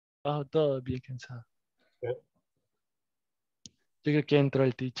Bajo todo bien cansado. ¿Sí? Yo creo que entró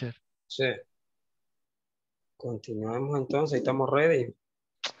el teacher. Sí. Continuamos entonces, estamos ready.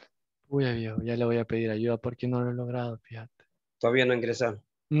 Uy, viejo, ya le voy a pedir ayuda porque no lo he logrado, fíjate. Todavía no ingresan.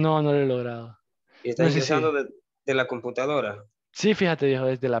 No, no lo he logrado. Y está No sé si. ingresando de la computadora. Sí, fíjate, viejo,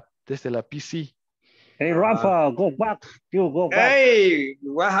 desde la PC. Hey, Ah. Rafa, go back. You go back. Hey,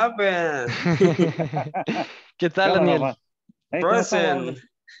 what happened? ¿Qué ¿Qué tal, onda, Daniel? Rafa? Hey, ¿cómo Present. estamos?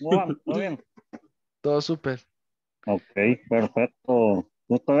 ¿Cómo vamos? ¿Todo bien? Todo súper. Ok, perfecto.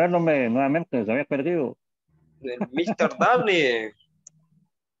 Gusto verme nuevamente, se había perdido. Mr. Danny.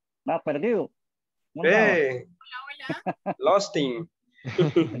 ¿Estaba perdido? ¿Cómo andaba? Hey, Hola. Losting.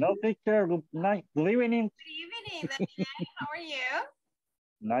 Hello, teacher. Good night. Good evening. Good evening, Daniel. How are you?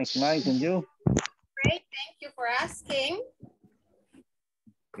 Nice, and you? Great. Thank you for asking.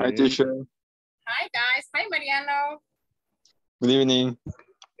 Hi, Okay. teacher. Hi, guys. Hi, Mariano. Good evening.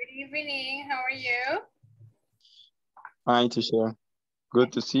 Good evening. How are you? Hi, teacher.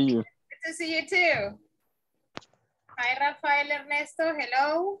 Good to see you. Good to see you too. Hi, Rafael Ernesto.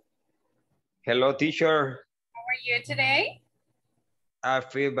 Hello. Hello, teacher. How are you today? I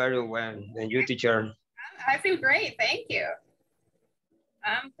feel very well. And you, teacher? I feel great. Thank you.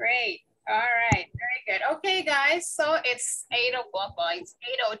 I'm great. All right. Very good. Okay, guys. So it's 8 o'clock. Well, it's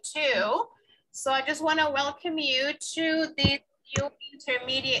 8:02. So I just want to welcome you to the new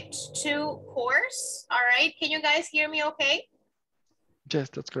intermediate 2 course. All right. Can you guys hear me okay? Yes,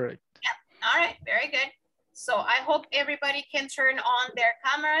 that's correct. Yeah. All right. Very good. So I hope everybody can turn on their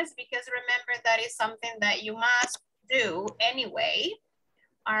cameras because remember that is something that you must do anyway.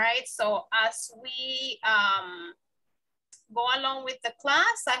 All right. So as we go along with the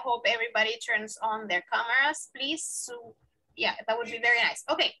class, I hope everybody turns on their cameras, please. So yeah, that would be very nice.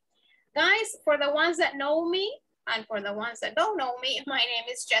 Okay, guys, for the ones that know me and for the ones that don't know me, my name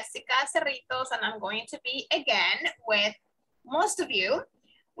is Jessica Cerritos and I'm going to be again with most of you.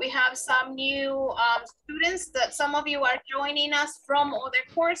 We have some new students that some of you are joining us from other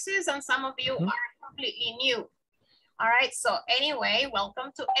courses and some of you are completely new. All right, so anyway,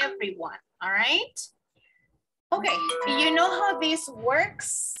 welcome to everyone, all right? Okay, you know how this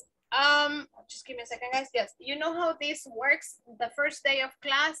works? Just give me a second, guys. Yes, you know how this works? The first day of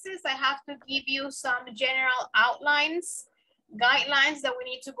classes, I have to give you some general outlines, guidelines that we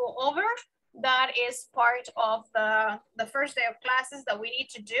need to go over. That is part of the first day of classes that we need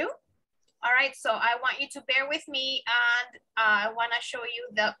to do. All right, so I want you to bear with me and I want to show you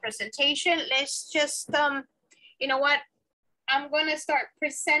the presentation. Let's just, you know what? I'm gonna start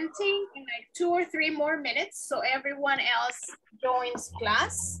presenting in like 2 or 3 more minutes so everyone else joins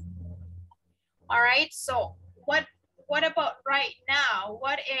class. All right, so what about right now?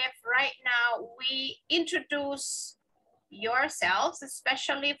 What if right now we introduce yourselves,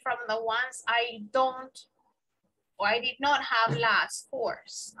 especially from the ones I did not have last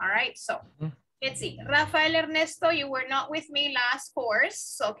course. All right, so let's see. Rafael Ernesto, you were not with me last course.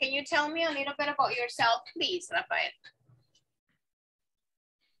 So can you tell me a little bit about yourself, please, Rafael?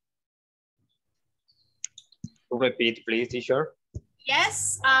 Repeat, please, teacher.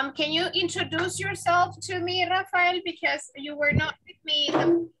 Yes, can you introduce yourself to me, Rafael, because you were not with me.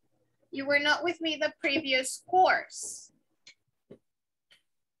 You were not with me the previous course.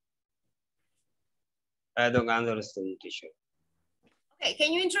 I don't understand, teacher. Okay,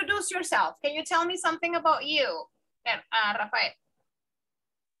 can you introduce yourself? Can you tell me something about you, Rafael?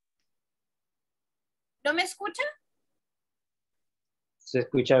 ¿No me escucha? Se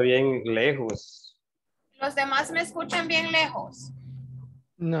escucha bien lejos. ¿Los demás me escuchan bien lejos?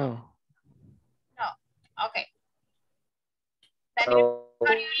 No. No, okay. Daniel,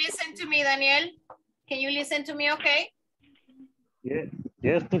 how do you listen to me, Daniel? Can you listen to me okay?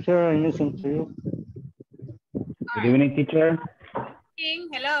 Yes, teacher, I listen to you. All Good evening, teacher.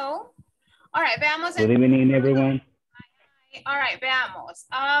 Hello. All right, veamos. Good evening, everyone. All right, veamos.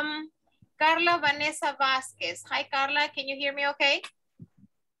 Carla Vanessa Vasquez. Hi, Carla, can you hear me okay?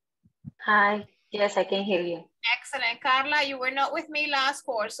 Hi, yes, I can hear you. Excellent. Carla, you were not with me last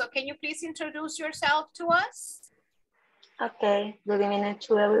course, so can you please introduce yourself to us? Okay, good evening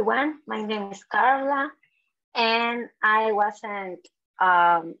to everyone. My name is Carla, and I wasn't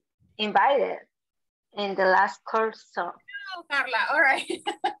invited in the last course, so. Oh, Carla, all right.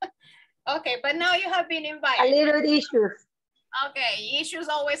 Okay, but now you have been invited. A little issues. Okay, issues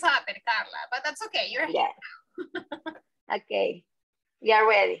always happen, Carla, but that's okay. You're here now. Okay, we are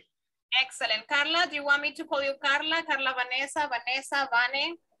ready. Excellent. Carla, do you want me to call you Carla, Carla Vanessa, Vanessa,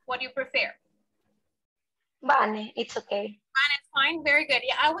 Vane? What do you prefer? Vane, it's okay. Vane is fine, very good.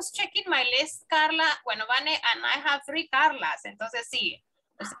 Yeah, I was checking my list, Carla. Bueno, Vane, and I have 3 Carlas, entonces sí.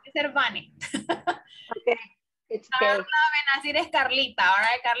 Usted puede ser Vane. Okay, it's Carla okay. Benazir es Carlita, all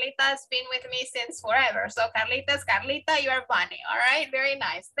right? Carlita has been with me since forever. So Carlita is Carlita, you are Vane, all right? Very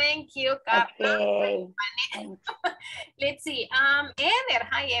nice. Thank you, Carla. Okay. Thank you. Let's see. Ever.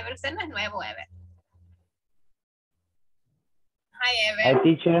 Hi, Ever. Usted no es nuevo, Ever. Hi, Ever. Hi,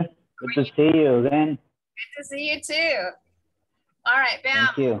 teacher. Good to see you again. Good to see you too. All right,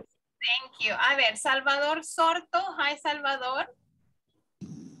 Thank you. Thank you. A ver, Salvador Sorto. Hi, Salvador.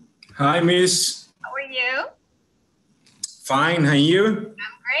 Hi, Miss. How are you? Fine, and you? I'm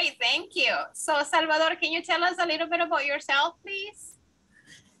great, thank you. So, Salvador, can you tell us a little bit about yourself, please?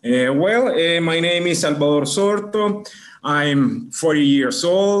 My name is Salvador Sorto. I'm 40 years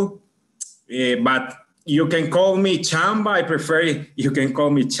old, but you can call me Chamba. I prefer you can call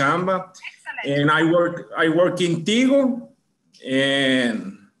me Chamba. Excellent. And I work in Tigo,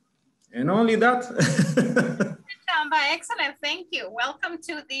 and only that. Chamba, excellent, thank you. Welcome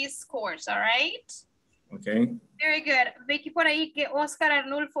to this course, all right? Okay. Very good. Vicky por ahí que Oscar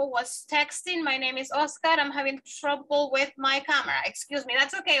Arnulfo was texting. My name is Oscar. I'm having trouble with my camera. Excuse me.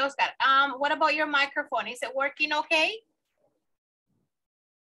 That's okay, Oscar. What about your microphone? Is it working okay?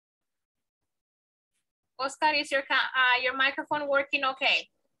 Oscar, is your microphone working okay?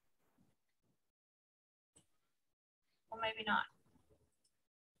 Or maybe not.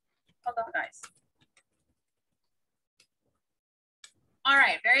 Hold on, guys. All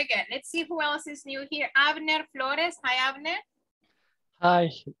right, very good. Let's see who else is new here. Abner Flores. Hi, Abner. Hi,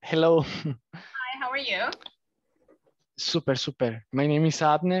 hello. Hi, how are you? Super, super. My name is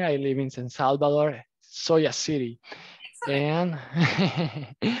Abner. I live in San Salvador, Soya City. Excellent.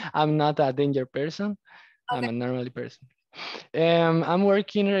 And I'm not a danger person. Okay. I'm a normal person. I'm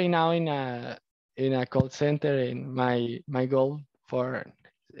working right now in a call center, and my goal for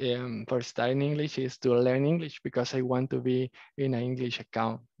studying English is to learn English because I want to be in an English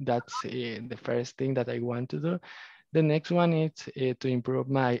account. That's the first thing that I want to do. The next one is to improve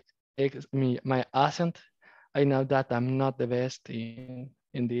my accent. I know that I'm not the best in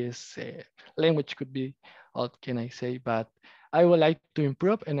this language, could be, what can I say, but I would like to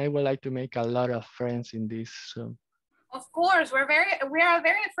improve, and I would like to make a lot of friends in this. So. Of course, we are a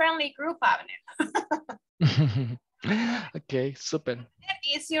very friendly group, Abner. Okay, super.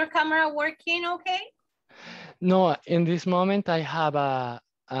 Is your camera working okay? No, in this moment I have a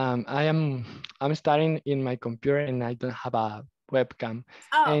I'm studying in my computer and I don't have a webcam.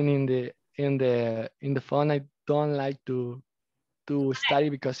 Oh. And in the phone I don't like to study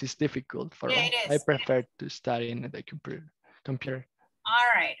because it's difficult for me. I prefer to study in the computer. All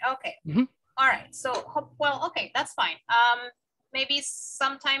right. Okay. Mm-hmm. All right. So, well, okay, that's fine. Maybe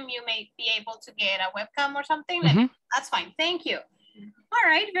sometime you may be able to get a webcam or something. Mm-hmm. That's fine. Thank you. All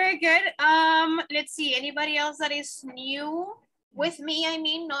right. Very good. Let's see. Anybody else that is new with me? I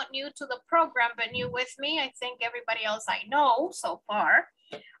mean, not new to the program, but new with me. I think everybody else I know so far.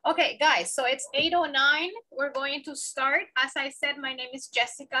 Okay, guys. So it's 8:09. We're going to start. As I said, my name is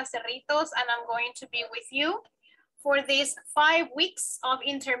Jessica Cerritos, and I'm going to be with you for these 5 weeks of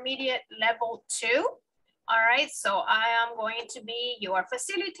intermediate level 2. All right, so I am going to be your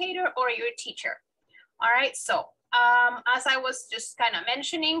facilitator or your teacher. All right, so as I was just kind of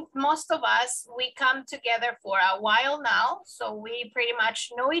mentioning, most of us, we come together for a while now, so we pretty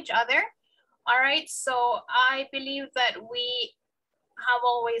much know each other. All right, so I believe that we have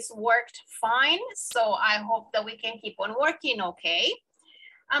always worked fine, so I hope that we can keep on working okay.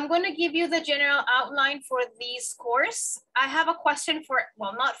 I'm going to give you the general outline for this course. I have a question for,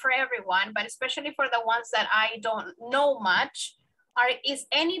 well, not for everyone, but especially for the ones that I don't know much. Is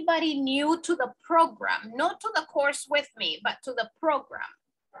anybody new to the program? Not to the course with me, but to the program.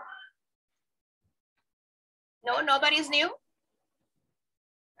 No, nobody's new?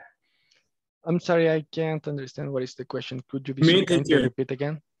 I'm sorry, I can't understand what is the question. Could you be so kind to repeat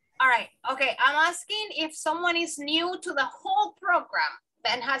again? All right, okay. I'm asking if someone is new to the whole program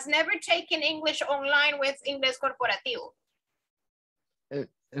that has never taken English online with Inglés Corporativo.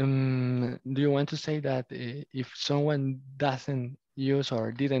 Do you want to say that if someone doesn't use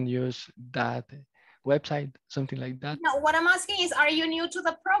or didn't use that website, something like that? No, what I'm asking is, are you new to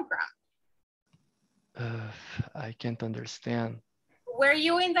the program? I can't understand. Were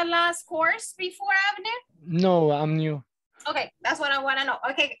you in the last course before, Abner? No, I'm new. Okay, that's what I want to know.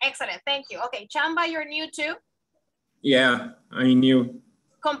 Okay, excellent. Thank you. Okay, Chamba, you're new too? Yeah, I'm new.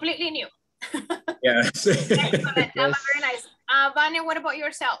 Completely new. Yes. Excellent. Yes. Very nice. Vane, what about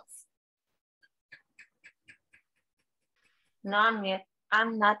yourself? No, I'm new.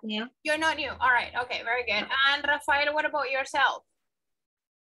 I'm not new. You're not new. All right. Okay, very good. And Rafael, what about yourself?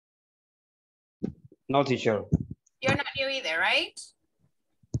 No, teacher. You're not new either, right?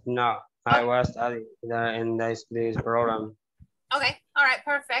 No, I was studying in this program. Okay, all right,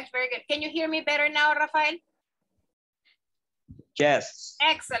 perfect, very good. Can you hear me better now, Rafael? Yes.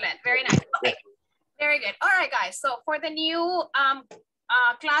 Excellent, very nice. Okay, very good. All right, guys, so for the new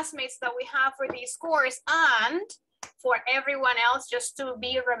classmates that we have for these course and for everyone else, just to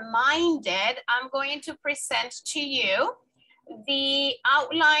be reminded, I'm going to present to you the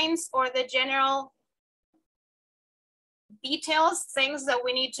outlines or the general details, things that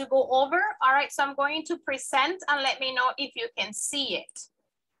we need to go over. All right, so I'm going to present and let me know if you can see it.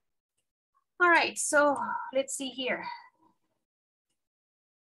 All right, so let's see here.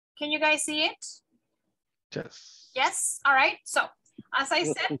 Can you guys see it? Yes. Yes, all right, so as I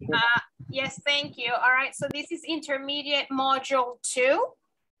said, yes, thank you. All right, so this is intermediate module 2.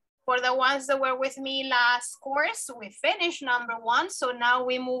 For the ones that were with me last course, we finished number 1. So now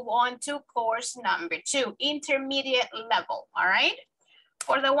we move on to course number 2, intermediate level, all right?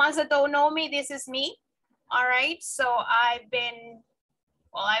 For the ones that don't know me, this is me, all right? So I've been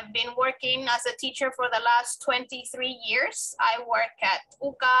working as a teacher for the last 23 years. I work at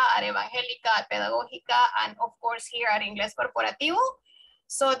UCA, at Evangélica, at Pedagógica, and of course here at Inglés Corporativo.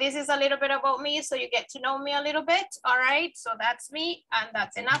 So this is a little bit about me, so you get to know me a little bit, all right? So that's me, and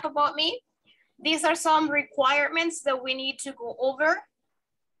that's enough about me. These are some requirements that we need to go over.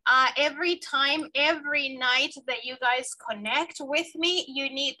 Every time, every night that you guys connect with me, you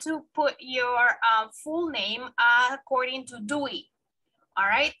need to put your full name according to Dewey, all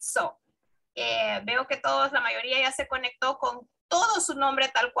right? So, veo que todos, la mayoría ya se conectó con todo su nombre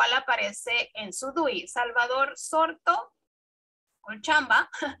tal cual aparece en su Dewey. Salvador Sorto, or Chamba,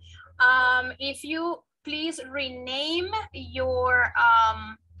 if you please rename your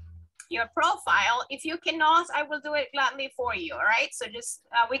profile. If you cannot, I will do it gladly for you, all right? So just,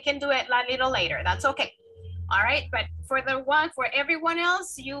 we can do it a little later, that's okay. All right, but for everyone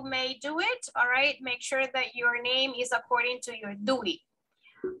else, you may do it, all right? Make sure that your name is according to your Dewey.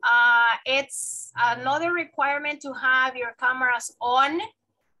 It's another requirement to have your cameras on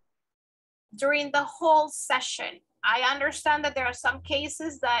during the whole session. I understand that there are some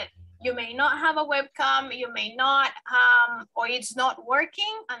cases that you may not have a webcam, you may not, or it's not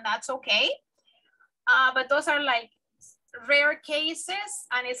working, and that's okay. But those are like rare cases,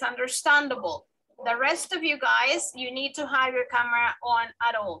 and it's understandable. The rest of you guys, you need to have your camera on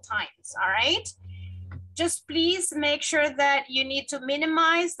at all times, all right? Just please make sure that you need to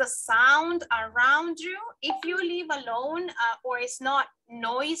minimize the sound around you. If you live alone or it's not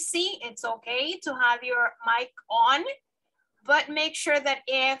noisy, it's okay to have your mic on, but make sure that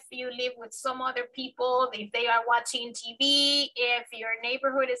if you live with some other people, if they are watching TV, if your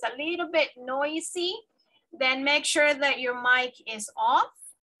neighborhood is a little bit noisy, then make sure that your mic is off,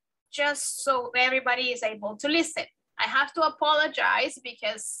 just so everybody is able to listen. I have to apologize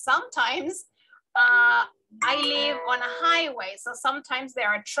because sometimes I live on a highway, so sometimes there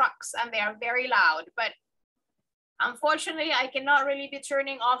are trucks and they are very loud, but unfortunately I cannot really be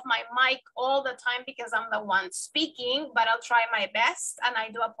turning off my mic all the time because I'm the one speaking, but I'll try my best, and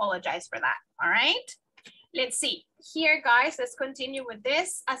I do apologize for that, all right? Let's see. Here, guys, let's continue with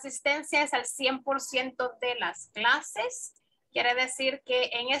this. Asistencia es al 100% de las clases. Quiere decir que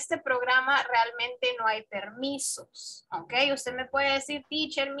en este programa realmente no hay permisos, ¿ok? Usted me puede decir,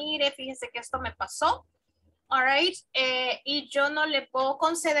 teacher, mire, fíjese que esto me pasó, all right, y yo no le puedo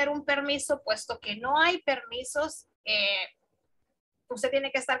conceder un permiso puesto que no hay permisos. Usted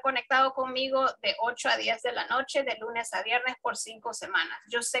tiene que estar conectado conmigo de 8 a 10 de la noche, de lunes a viernes por 5 semanas.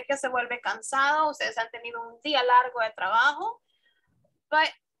 Yo sé que se vuelve cansado, ustedes han tenido un día largo de trabajo,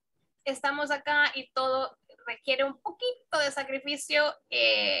 pero estamos acá y todo requiere un poquito de sacrificio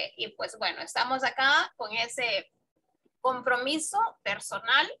y pues bueno, estamos acá con ese compromiso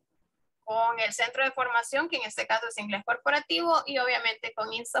personal con el centro de formación, que en este caso es Inglés Corporativo, y obviamente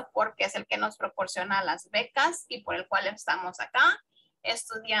con INSAFORP, que es el que nos proporciona las becas y por el cual estamos acá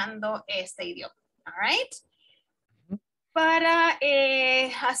estudiando este idioma. All right. Para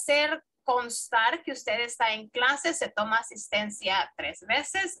hacer constar que usted está en clase, se toma asistencia 3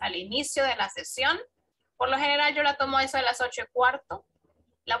 veces al inicio de la sesión. Por lo general yo la tomo eso a las 8:15,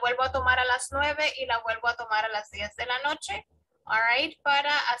 la vuelvo a tomar a las 9 y la vuelvo a tomar a las 10 de la noche. All right,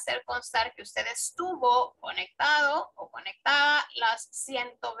 para hacer constar que usted estuvo conectado o conectada las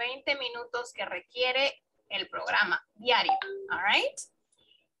 120 minutos que requiere el programa diario. All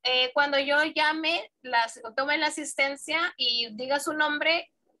right. Cuando yo llame, tome la asistencia y diga su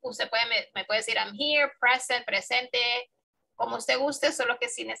nombre, usted me puede decir I'm here, present, presente, como usted guste, solo que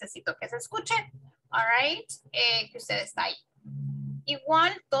sí necesito que se escuche. All right, que usted está ahí.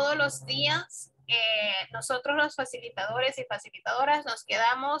 Igual todos los días nosotros los facilitadores y facilitadoras nos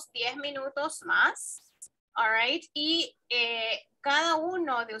quedamos 10 minutos más. All right. Y cada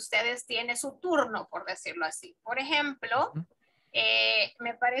uno de ustedes tiene su turno, por decirlo así. Por ejemplo,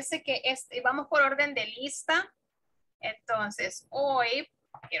 me parece que vamos por orden de lista. Entonces, hoy,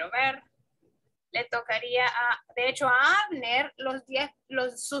 quiero ver, le tocaría de hecho a Abner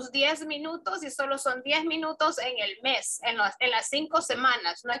sus 10 minutos, y solo son 10 minutos en el mes, en las 5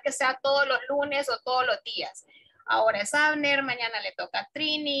 semanas. No es que sea todos los lunes o todos los días. Ahora es Abner, mañana le toca a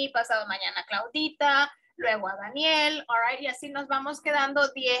Trini, pasado mañana a Claudita, luego a Daniel, all right, y así nos vamos quedando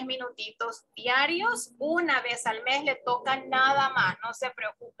 10 minutitos diarios. Una vez al mes le toca nada más, no se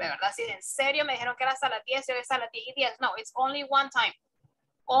preocupe, ¿verdad? Si en serio me dijeron que era hasta las 10 y hoy es a las 10:10, no, it's only one time,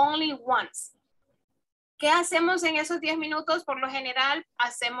 only once. ¿Qué hacemos en esos 10 minutos? Por lo general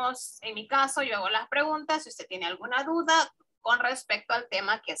hacemos, en mi caso, yo hago las preguntas, si usted tiene alguna duda con respecto al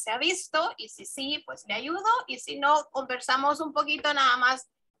tema que se ha visto, y si sí, pues le ayudo, y si no, conversamos un poquito nada más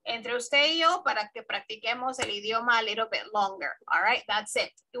entre usted y yo para que practiquemos el idioma a little bit longer. All right, that's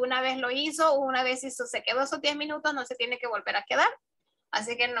it. Una vez lo hizo, una vez se quedó esos 10 minutos, no se tiene que volver a quedar.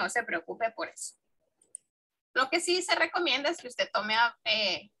 Así que no se preocupe por eso. Lo que sí se recomienda es que usted tome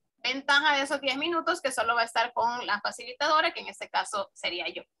ventaja de esos 10 minutos, que solo va a estar con la facilitadora, que en este caso sería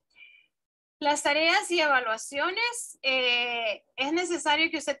yo. Las tareas y evaluaciones, es necesario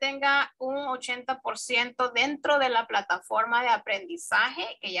que usted tenga un 80% dentro de la plataforma de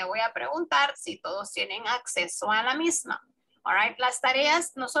aprendizaje, que ya voy a preguntar si todos tienen acceso a la misma. All right. Las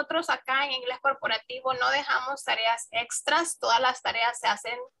tareas, nosotros acá en Inglés Corporativo no dejamos tareas extras, todas las tareas se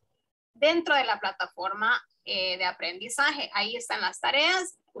hacen dentro de la plataforma de aprendizaje. Ahí están las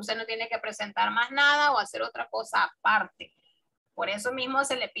tareas, usted no tiene que presentar más nada o hacer otra cosa aparte. Por eso mismo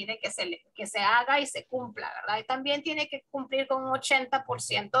se le pide que se haga y se cumpla, ¿verdad? Y también tiene que cumplir con un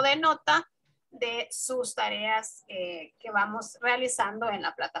 80% de nota de sus tareas que vamos realizando en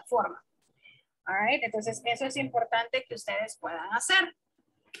la plataforma. All right, entonces eso es importante que ustedes puedan hacer.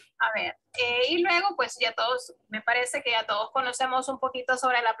 A ver, y luego pues ya todos, me parece que ya todos conocemos un poquito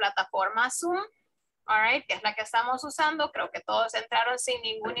sobre la plataforma Zoom. All right, que es la que estamos usando. Creo que todos entraron sin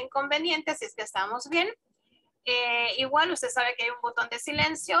ningún inconveniente, así es que estamos bien. Igual usted sabe que hay un botón de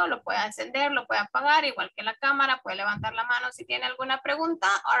silencio, lo puede encender, lo puede apagar, igual que la cámara, puede levantar la mano si tiene alguna pregunta,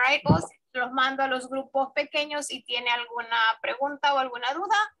 all right, o los mando a los grupos pequeños y tiene alguna pregunta o alguna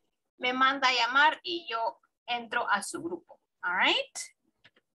duda, me manda a llamar y yo entro a su grupo, all right.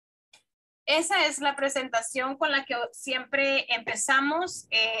 Esa es la presentación con la que siempre empezamos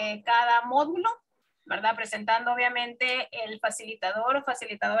cada módulo, ¿verdad? Presentando obviamente el facilitador o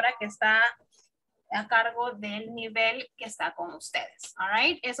facilitadora que está a cargo del nivel que está con ustedes. All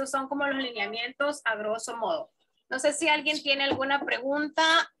right. Esos son como los lineamientos a grosso modo. No sé si alguien tiene alguna pregunta,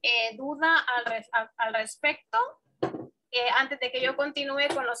 duda al respecto, antes de que yo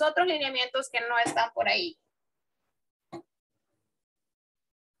continúe con los otros lineamientos que no están por ahí.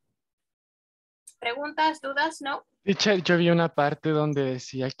 ¿Preguntas, dudas? ¿No? Teacher, yo vi una parte donde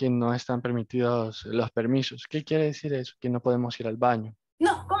decía que no están permitidos los permisos. ¿Qué quiere decir eso? Que no podemos ir al baño.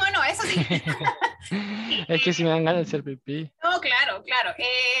 No, ¿cómo no? Eso sí. Es que si me dan ganas de hacer pipí. No, claro, claro.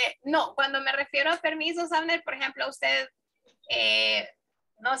 No, cuando me refiero a permisos, Abner, por ejemplo, usted,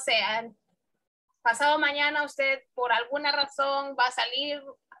 no sé, pasado mañana usted por alguna razón va a salir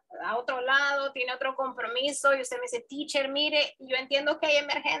a otro lado, tiene otro compromiso y usted me dice, teacher, mire, yo entiendo que hay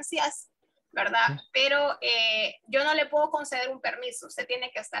emergencias, ¿verdad? Sí. Pero yo no le puedo conceder un permiso, usted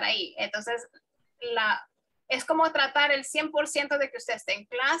tiene que estar ahí. Entonces, es como tratar el 100% de que usted esté en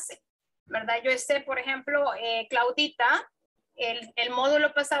clase, ¿verdad? Yo por ejemplo, Claudita, el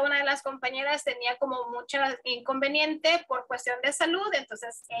módulo pasado, una de las compañeras tenía como mucho inconveniente por cuestión de salud,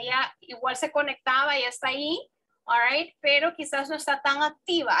 entonces ella igual se conectaba, ella está ahí, all right, pero quizás no está tan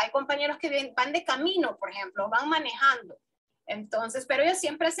activa. Hay compañeros que van de camino, por ejemplo, van manejando. Entonces, pero ellos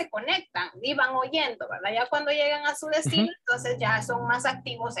siempre se conectan y van oyendo, ¿verdad? Ya cuando llegan a su destino, entonces ya son más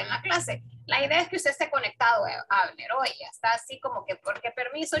activos en la clase. La idea es que usted esté conectado, Abner. Oye, está así como que, porque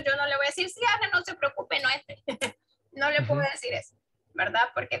permiso, yo no le voy a decir, sí, Abner, no se preocupe, no entre. No le puedo decir eso, ¿verdad?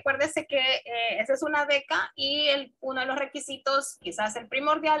 Porque acuérdese que esa es una beca y uno de los requisitos, quizás el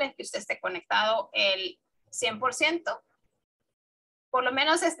primordial, es que usted esté conectado el 100%. Por lo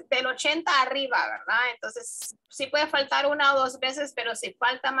menos del 80 arriba, ¿verdad? Entonces, sí puede faltar una o dos veces, pero si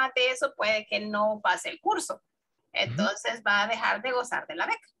falta más de eso, puede que no pase el curso. Entonces, va a dejar de gozar de la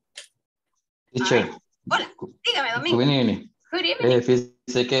beca. Teacher. Hola, dígame, Domingo. Good evening. Good evening.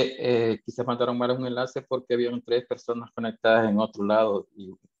 Fíjese que quise mandaron mal un enlace porque habían 3 personas conectadas en otro lado,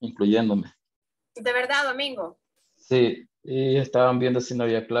 incluyéndome. ¿De verdad, Domingo? Sí, y estaban viendo si no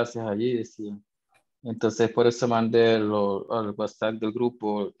había clases allí, decían. Entonces por eso mandé al WhatsApp del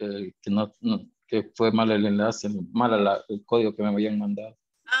grupo que fue mal el enlace, mal el código que me habían mandado.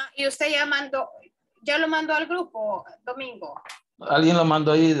 Ah, y usted ya lo mandó al grupo, Domingo. Alguien lo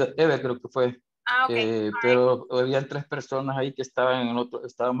mandó ahí, Eve creo que fue. Ah, ok. Pero habían 3 personas ahí que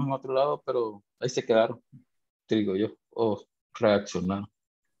estábamos en otro lado, pero ahí se quedaron, te digo yo, o reaccionaron,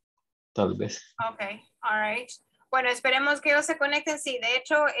 tal vez. Ok, all right. Bueno, esperemos que ellos se conecten. Sí, de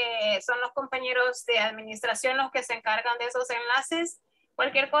hecho, son los compañeros de administración los que se encargan de esos enlaces.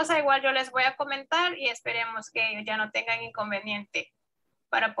 Cualquier cosa, igual yo les voy a comentar y esperemos que ya no tengan inconveniente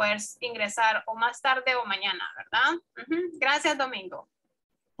para poder ingresar o más tarde o mañana, ¿verdad? Gracias, Domingo.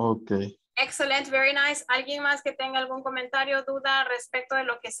 Ok. Excellent, very nice. ¿Alguien más que tenga algún comentario, duda respecto de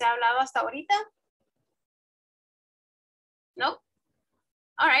lo que se ha hablado hasta ahorita? ¿No?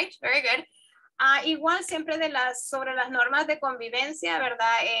 All right, very good. Igual siempre sobre las normas de convivencia,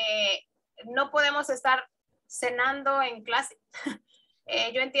 ¿verdad? No podemos estar cenando en clase.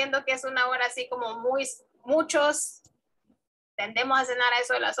 Yo entiendo que es una hora así como muchos tendemos a cenar a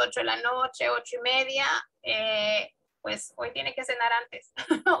eso de las 8 de la noche, 8:30. Pues hoy tiene que cenar antes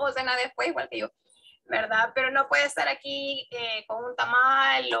o cenar después igual que yo, ¿verdad? Pero no puede estar aquí con un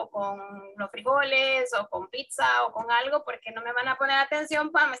tamal o con los frijoles o con pizza o con algo porque no me van a poner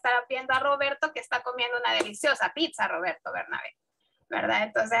atención para me estar viendo a Roberto que está comiendo una deliciosa pizza, Roberto Bernabé, ¿verdad?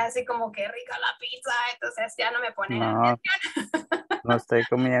 Entonces así como que rica la pizza, entonces ya no me ponen atención. No estoy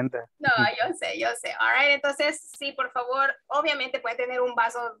comiendo. No, yo sé. All right, entonces sí, por favor, obviamente puede tener un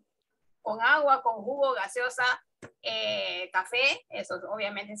vaso con agua, con jugo, gaseosa, café, eso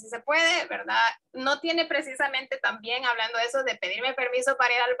obviamente sí se puede, ¿verdad? No tiene precisamente también, hablando de eso, de pedirme permiso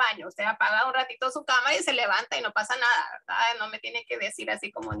para ir al baño. Usted apaga un ratito su cámara y se levanta y no pasa nada, ¿verdad? No me tiene que decir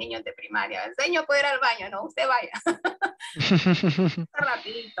así como niños de primaria, el señor puede ir al baño, no, usted vaya.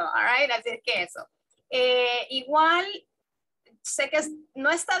 Rapidito, all right, así es que eso. Igual, sé que no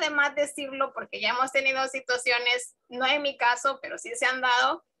está de más decirlo porque ya hemos tenido situaciones, no en mi caso, pero sí se han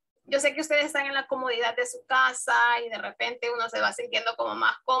dado. Yo sé que ustedes están en la comodidad de su casa y de repente uno se va sintiendo como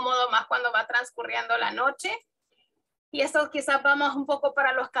más cómodo, más cuando va transcurriendo la noche. Y esto quizás vamos un poco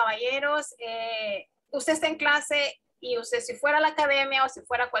para los caballeros. Usted está en clase y usted si fuera a la academia o si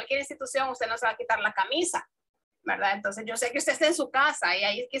fuera a cualquier institución, usted no se va a quitar la camisa, ¿verdad? Entonces yo sé que usted está en su casa y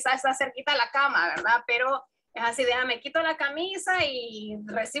ahí quizás está cerquita de la cama, ¿verdad? Pero es así, me quito la camisa y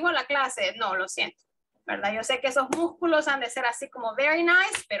recibo la clase. No, lo siento, ¿verdad? Yo sé que esos músculos han de ser así como very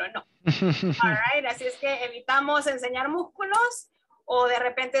nice, pero no. All right, así es que evitamos enseñar músculos o de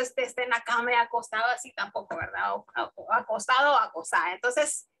repente usted esté en la cama y acostado así tampoco, ¿verdad? O acostado o acosada.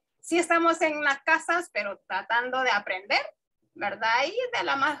 Entonces, sí estamos en las casas, pero tratando de aprender, ¿verdad? Y de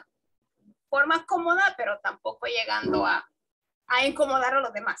la forma cómoda, pero tampoco llegando a incomodar a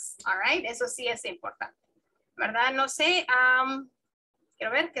los demás. All right, eso sí es importante, ¿verdad? No sé,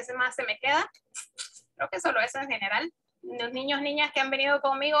 quiero ver qué más se me queda. Creo que solo eso en general. Los niños, niñas que han venido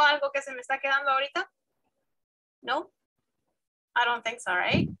conmigo, algo que se me está quedando ahorita. No, I don't think so,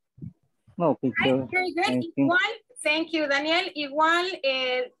 right? No, Right, very good. Igual, thank you, Daniel. Igual,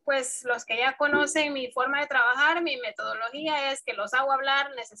 pues los que ya conocen mi forma de trabajar, mi metodología es que los hago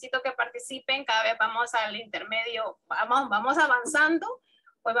hablar, necesito que participen, cada vez vamos al intermedio, vamos avanzando,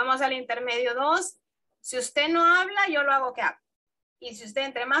 pues vamos al intermedio 2. Si usted no habla, yo lo hago que hable. Y si usted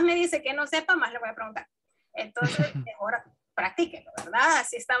entre más me dice que no sepa, más le voy a preguntar. Entonces, mejor practíquenlo, ¿verdad?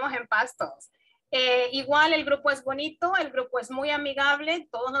 Así estamos en paz todos. Igual el grupo es bonito, el grupo es muy amigable,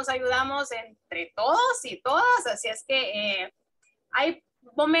 todos nos ayudamos entre todos y todas, así es que hay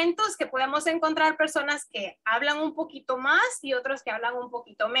momentos que podemos encontrar personas que hablan un poquito más y otros que hablan un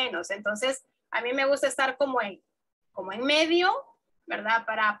poquito menos. Entonces, a mí me gusta estar como en medio, ¿verdad?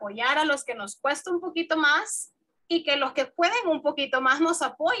 Para apoyar a los que nos cuesta un poquito más y que los que pueden un poquito más nos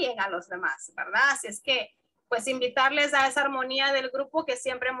apoyen a los demás, ¿verdad? Así es que, pues, invitarles a esa armonía del grupo que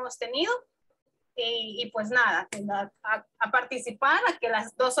siempre hemos tenido y pues nada, a participar, a que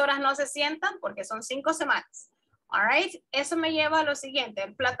las 2 horas no se sientan porque son 5 semanas. All right, eso me lleva a lo siguiente,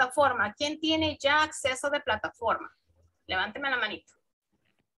 plataforma. ¿Quién tiene ya acceso de plataforma? Levánteme la manito.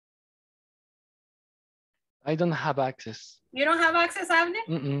 I don't have access. You don't have access, Abner?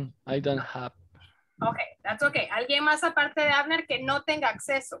 I don't have. Okay, that's okay. ¿Alguien más aparte de Abner que no tenga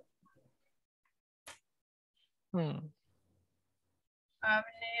acceso? Abner,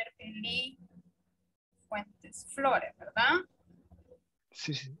 Eli, Fuentes, Flores, ¿verdad?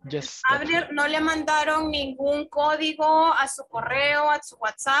 Sí, sí, yes. Abner, ¿no le mandaron ningún código a su correo, a su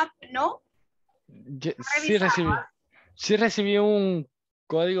WhatsApp? ¿No? Sí recibí un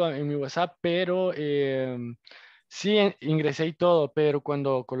código en mi WhatsApp, pero Sí, ingresé y todo, pero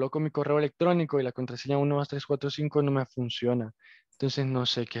cuando coloco mi correo electrónico y la contraseña 1, 2, 3, 4, 5 no me funciona. Entonces no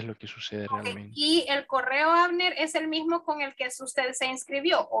sé qué es lo que sucede realmente. ¿Y el correo, Abner, es el mismo con el que usted se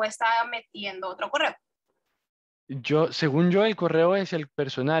inscribió o está metiendo otro correo? Según yo, el correo es el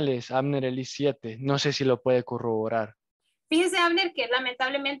personal, es abnereli7. No sé si lo puede corroborar. Fíjese, Abner, que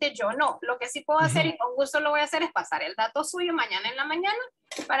lamentablemente yo no. Lo que sí puedo hacer, y con gusto lo voy a hacer, es pasar el dato suyo mañana en la mañana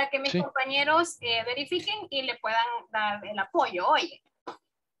para que mis compañeros verifiquen y le puedan dar el apoyo. Oye.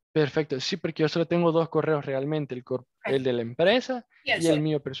 Perfecto, sí, porque yo solo tengo dos correos realmente, el de la empresa y el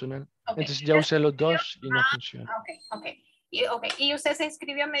mío personal. Okay. Entonces ya usé los dos y no funciona. Ok. Y usted se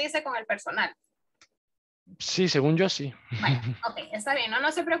inscribió, me dice, con el personal. Sí, según yo sí. Vaya, ok, está bien,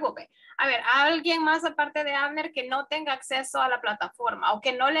 no se preocupe. A ver, ¿alguien más aparte de Abner que no tenga acceso a la plataforma o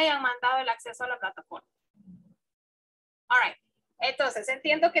que no le hayan mandado el acceso a la plataforma? All right. Entonces,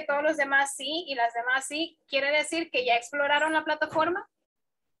 entiendo que todos los demás sí y las demás sí. ¿Quiere decir que ya exploraron la plataforma?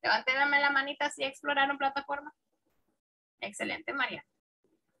 Levanténme la manita si exploraron plataforma. Excelente, María.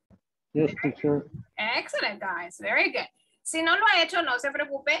 Yes, teacher. Excellent, guys. Very good. Si no lo ha hecho, no se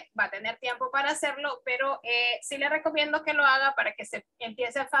preocupe, va a tener tiempo para hacerlo, pero sí le recomiendo que lo haga para que se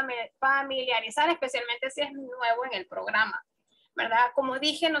empiece a familiarizar, especialmente si es nuevo en el programa, ¿verdad? Como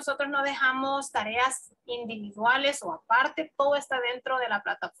dije, nosotros no dejamos tareas individuales o aparte, todo está dentro de la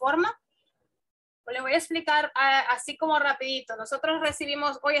plataforma. Le voy a explicar así como rapidito. Nosotros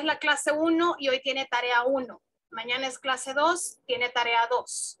recibimos, hoy es la clase 1 y hoy tiene tarea 1. Mañana es clase 2, tiene tarea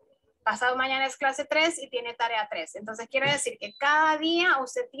 2. Pasado mañana es clase 3 y tiene tarea 3. Entonces quiere decir que cada día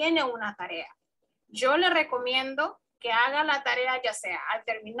usted tiene una tarea. Yo le recomiendo que haga la tarea ya sea al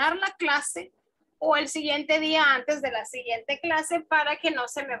terminar la clase o el siguiente día antes de la siguiente clase para que no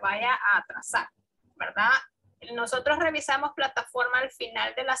se me vaya a atrasar, ¿verdad? Nosotros revisamos plataforma al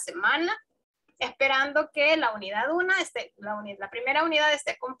final de la semana esperando que la unidad 1 la primera unidad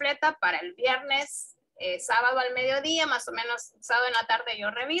esté completa para el viernes, sábado al mediodía, más o menos sábado en la tarde yo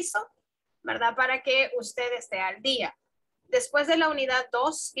reviso, ¿verdad? Para que usted esté al día. Después de la unidad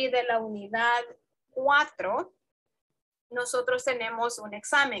 2 y de la unidad 4, nosotros tenemos un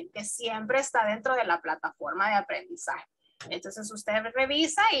examen que siempre está dentro de la plataforma de aprendizaje. Entonces usted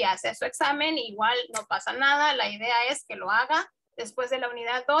revisa y hace su examen, igual no pasa nada, la idea es que lo haga después de la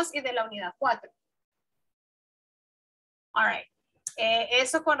unidad 2 y de la unidad 4. All right.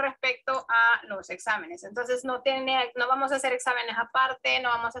 Eso con respecto a los exámenes. Entonces no vamos a hacer exámenes aparte, no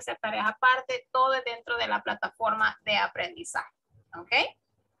vamos a hacer tareas aparte, todo es dentro de la plataforma de aprendizaje. ¿Ok?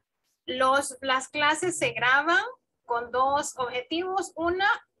 Las clases se graban con dos objetivos. Una,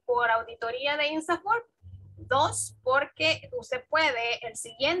 por auditoría de INSAFORP. Dos, porque usted puede el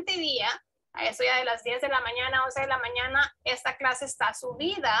siguiente día, a eso ya de las 10 de la mañana, 11 de la mañana, esta clase está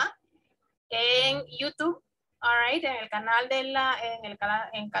subida en YouTube. All right, en el canal de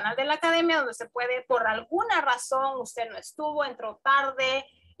canal de la academia, donde se puede, por alguna razón, usted no estuvo, entró tarde,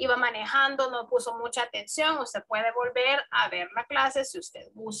 iba manejando, no puso mucha atención, usted puede volver a ver la clase si usted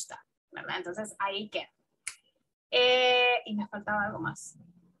gusta, ¿verdad? Entonces ahí queda. Y me faltaba algo más.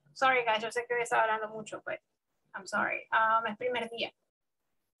 Sorry, guys, yo sé que hoy estaba hablando mucho, pero I'm sorry. Es primer día.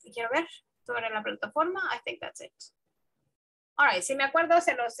 Si quiero ver sobre la plataforma, I think that's it. All right, si me acuerdo,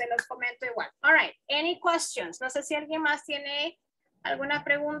 se los comento igual. All right, any questions? No sé si alguien más tiene alguna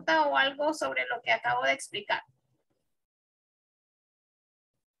pregunta o algo sobre lo que acabo de explicar.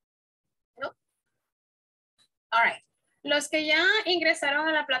 ¿No? All right. Los que ya ingresaron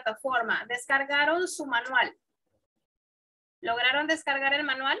a la plataforma, ¿descargaron su manual? ¿Lograron descargar el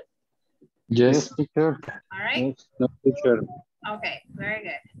manual? Yes, teacher. All right. no, teacher. Okay, very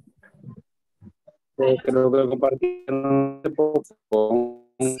good. Creo que compartieron un poco.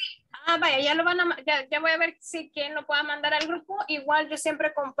 Sí. Vaya, ya lo van a, ya voy a ver si quién lo pueda mandar al grupo. Igual yo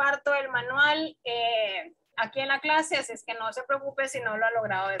siempre comparto el manual aquí en la clase, así es que no se preocupe si no lo ha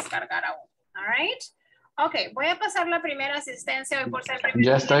logrado descargar aún. All right. Ok, voy a pasar la primera asistencia hoy por ser primer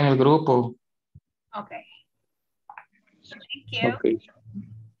Ya está en el grupo. Ok. Thank you. Okay.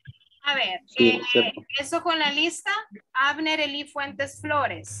 A ver, Sí, cierto. eso con la lista. Abner Eli Fuentes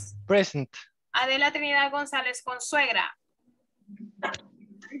Flores. Present. Adela Trinidad González Consuegra.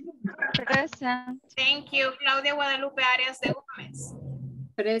 Present. Thank you. Claudia Guadalupe Arias de Gómez.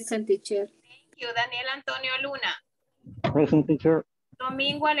 Present, teacher. Thank you. Daniel Antonio Luna. Present, teacher.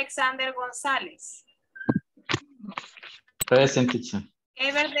 Domingo Alexander González. Present, teacher.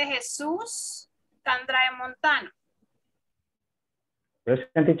 Ever de Jesús Candrae Montano.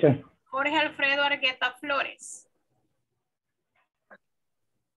 Present, teacher. Jorge Alfredo Argueta Flores.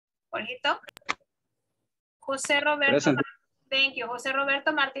 Jorgito. José Roberto. Present. Thank you. José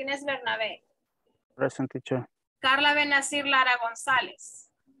Roberto Martínez Bernabé. Present, teacher. Carla Benazir Lara González.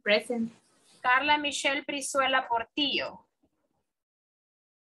 Present. Carla Michelle Brizuela Portillo.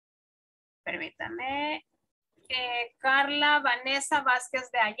 Permítame. Carla Vanessa Vázquez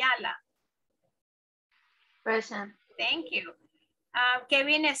de Ayala. Present. Thank you.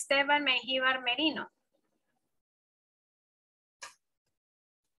 Kevin Esteban Mengíbar Merino.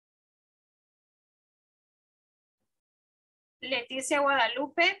 Leticia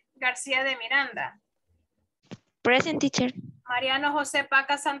Guadalupe García de Miranda. Present, teacher. Mariano José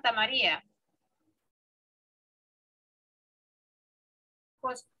Paca Santa María.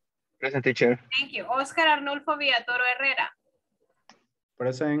 Present, teacher. Thank you. Oscar Arnulfo Villatoro Herrera.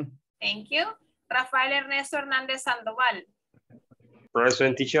 Present. Thank you. Rafael Ernesto Hernández Sandoval.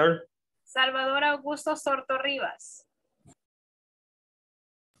 Present, teacher. Salvador Augusto Sorto Rivas.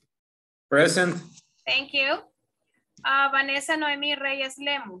 Present. Thank you. Vanessa Noemí Reyes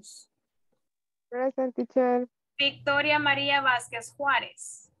Lemus. Present, teacher. Victoria María Vázquez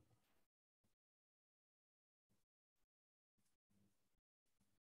Juárez.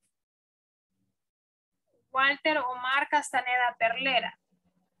 Walter Omar Castaneda Perlera.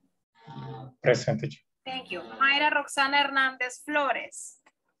 Present, teacher. Thank you. Mayra Roxana Hernández Flores.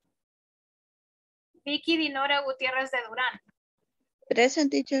 Vicky Dinora Gutiérrez de Durán.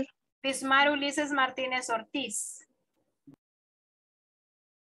 Present, teacher. Bismar Ulises Martínez Ortiz.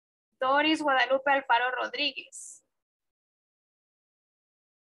 Doris Guadalupe Alfaro Rodríguez.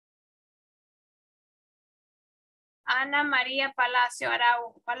 Ana María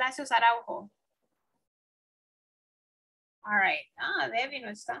Palacios Araujo. All right. Debbie no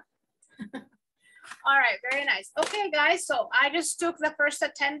está. All right, very nice. Okay, guys, so I just took the first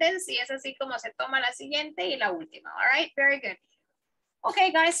attendance y es así como se toma la siguiente y la última. All right, very good.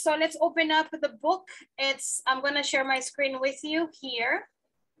 Okay, guys, so let's open up the book. I'm going to share my screen with you here.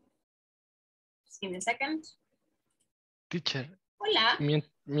 Just give me a second. Teacher. Hola.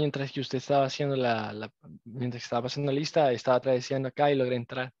 Mientras que usted estaba haciendo mientras que estaba pasando la lista, estaba traduciendo acá y logré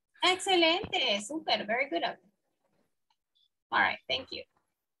entrar. Excelente, super, very good. All right, thank you.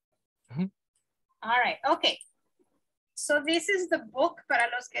 All right, okay. So this is the book. Para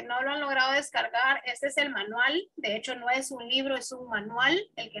los que no lo han logrado descargar, este es el manual. De hecho, no es un libro, es un manual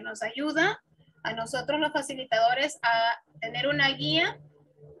el que nos ayuda a nosotros los facilitadores a tener una guía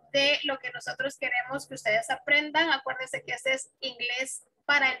de lo que nosotros queremos que ustedes aprendan. Acuérdense que este es inglés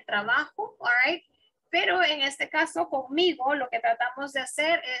para el trabajo, all right? Pero en este caso conmigo lo que tratamos de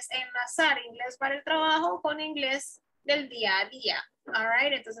hacer es enlazar inglés para el trabajo con inglés del día a día, all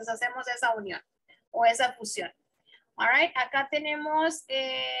right? Entonces hacemos esa unión o esa fusión. All right, acá tenemos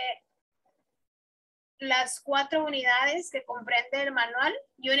las 4 unidades que comprende el manual.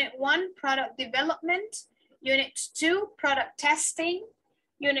 Unit 1, Product Development. Unit 2, Product Testing.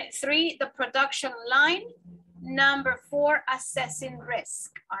 Unit 3, the Production Line. Number 4, Assessing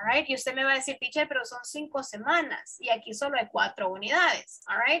Risk. All right, y usted me va a decir, teacher, pero son 5 semanas y aquí solo hay 4 unidades.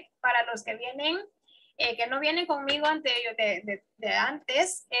 All right, para los que vienen, que no vienen conmigo de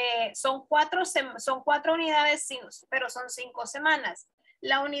antes, son 4 unidades, pero son 5 semanas.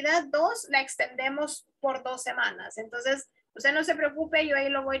 La unidad 2 la extendemos por 2 semanas. Entonces, usted no se preocupe, yo ahí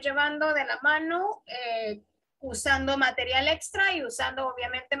lo voy llevando de la mano, usando material extra y usando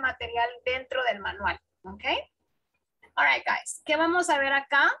obviamente material dentro del manual. ¿Ok? All right, guys. ¿Qué vamos a ver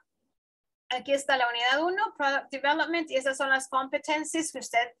acá? Aquí está la unidad 1, Product Development, y esas son las competencies que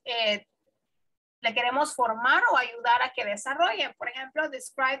usted le queremos formar o ayudar a que desarrollen. Por ejemplo,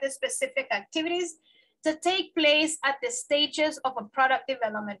 describe the specific activities to take place at the stages of a product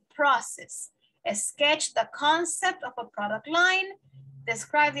development process. Sketch the concept of a product line.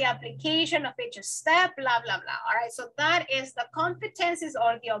 Describe the application of each step, blah, blah, blah. All right, so that is the competencies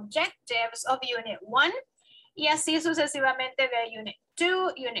or the objectives of Unit 1. Y así sucesivamente de Unit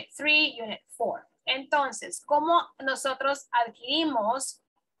 2, Unit 3, Unit 4. Entonces, ¿cómo nosotros adquirimos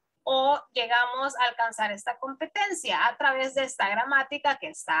o llegamos a alcanzar esta competencia? A través de esta gramática que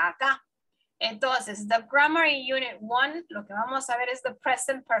está acá. Entonces, the grammar in Unit 1, lo que vamos a ver es the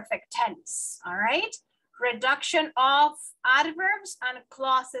present perfect tense, all right? Reduction of adverbs and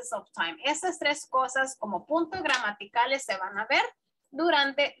clauses of time. Esas 3 cosas como puntos gramaticales se van a ver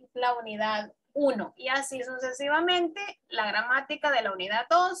durante la unidad 1 y así sucesivamente la gramática de la unidad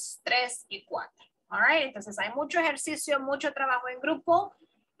 2, 3 y 4, all right? Entonces, hay mucho ejercicio, mucho trabajo en grupo,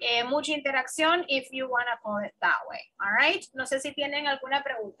 mucha interacción, if you want to call it that way. All right. No sé si tienen alguna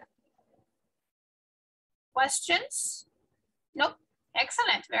pregunta. Questions? Nope.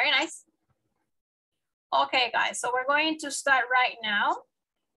 Excellent. Very nice. Okay, guys. So we're going to start right now.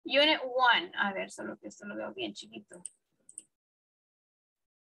 Unit 1. A ver, solo que esto lo veo bien chiquito.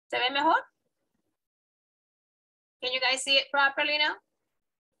 ¿Se ve mejor? Can you guys see it properly now?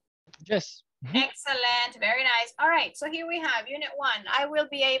 Yes. Excellent, very nice. All right, so here we have unit 1. I will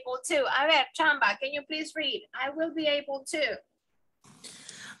be able to. A ver, Chamba, can you please read? I will be able to.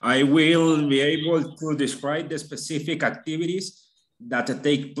 I will be able to describe the specific activities that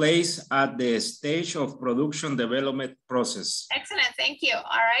take place at the stage of production development process. Excellent, thank you.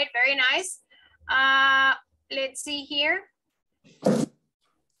 All right, very nice. Let's see here.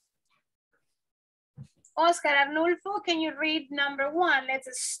 Oscar Arnulfo, can you read number 1?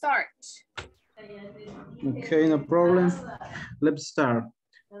 Let's start. Okay, no problem. Let's start.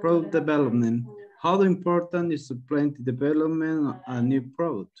 Product development. How important is to plan the development of a new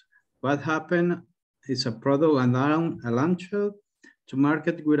product? What happens is a product launched to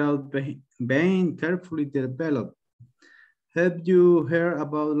market without being carefully developed. Have you heard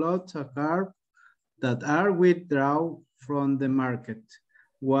about lots of cars that are withdrawn from the market?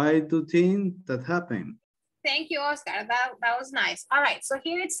 Why do you think that happen? Thank you, Oscar. That was nice. All right, so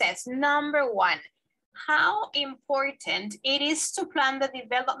here it says, number 1, how important it is to plan the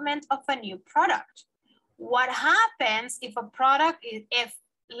development of a new product. What happens if a product is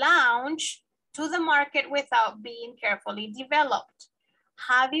launched to the market without being carefully developed?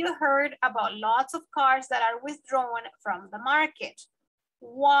 Have you heard about lots of cars that are withdrawn from the market?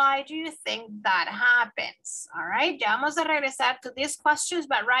 Why do you think that happens? All right, ya vamos a regresar to these questions,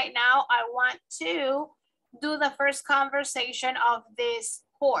 but right now I want to do the first conversation of this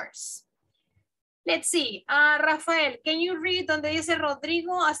course. Let's see. Rafael, can you read donde dice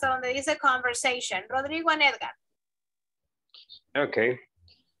Rodrigo hasta donde dice conversation? Rodrigo and Edgar. Okay.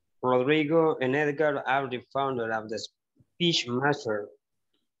 Rodrigo and Edgar are the founder of the Speech Master,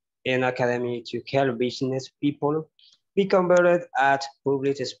 an academy to help business people become better at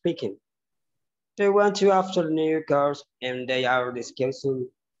public speaking. They want to offer new cars and they are discussing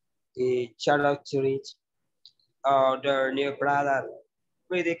the characteristics of their new product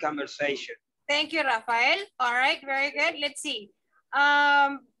with the conversation. Thank you, Rafael. All right, very good. Let's see.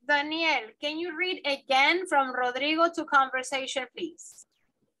 Daniel, can you read again from Rodrigo to conversation, please?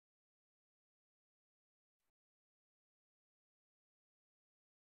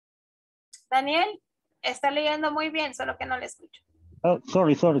 Daniel, está leyendo muy bien, solo que no le escucho. Oh,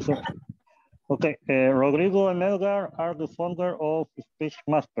 sorry. Okay, Rodrigo and Edgar are the founder of Speech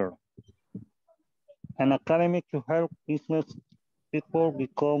Master, an academy to help business people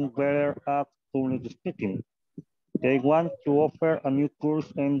become better at public speaking. They want to offer a new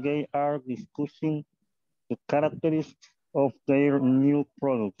course and they are discussing the characteristics of their new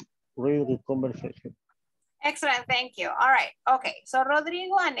product. Read the conversation. Excellent, thank you. All right, okay. So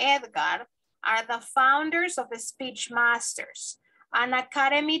Rodrigo and Edgar are the founders of the Speech Masters, an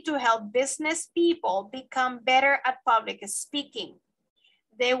academy to help business people become better at public speaking.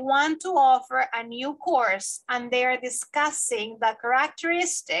 They want to offer a new course and they are discussing the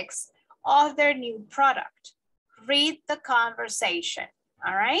characteristics of their new product. Read the conversation,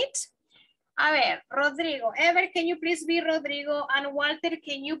 all right? A ver, Rodrigo. Ever, can you please be Rodrigo? And Walter,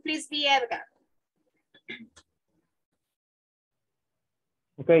 can you please be Edgar?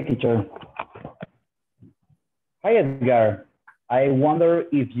 Okay, teacher. Hi, Edgar. I wonder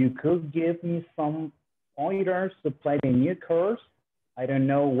if you could give me some pointers to play the new course. I don't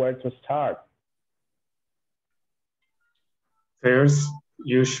know where to start. First,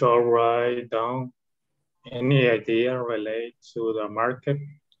 you should write down any idea related to the market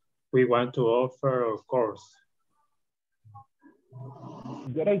we want to offer, of course.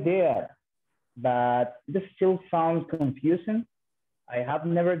 Good idea, but this still sounds confusing. I have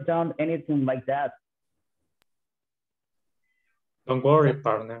never done anything like that. Don't worry,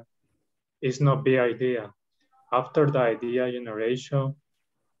 partner. It's not big idea. After the idea generation,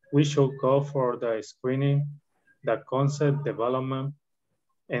 we should go for the screening, the concept development,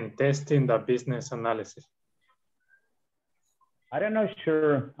 and testing the business analysis. I don't know,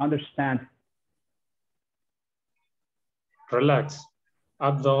 sure, understand. Relax.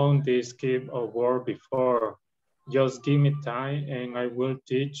 I've done this kind of work before. Just give me time and I will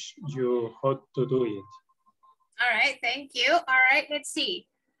teach you how to do it. All right, thank you. All right, let's see.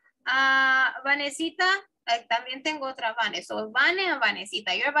 Vanesita, también tengo otra Vane. So Vane and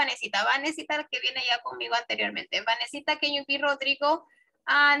Vanesita. You're Vanesita. Vanesita que viene ya conmigo anteriormente. Vanesita, can you be Rodrigo?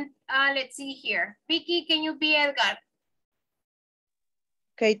 And let's see here. Vicky, can you be Edgar?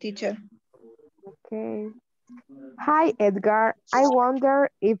 Okay, teacher. Okay. Hi, Edgar. I wonder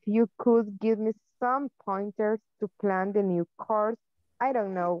if you could give me some pointers to plan the new course. I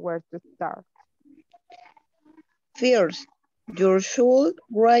don't know where to start. First, you should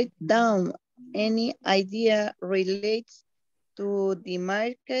write down any idea relates to the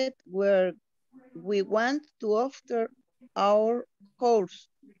market we're we want to offer our course.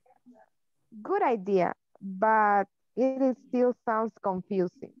 Good idea, but it still sounds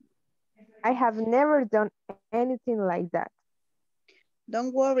confusing. I have never done anything like that.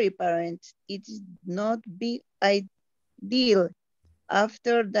 Don't worry, parents. It's not big ideal.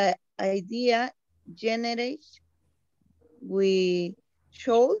 After the idea generates, we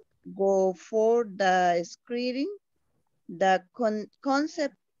should go for the screening, the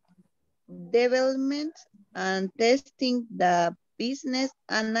concept development, and testing the business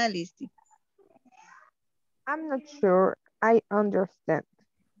analysis. I'm not sure I understand.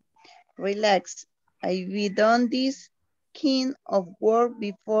 Relax. I've done this kind of work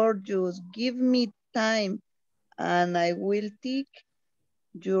before. Just give me time and I will teach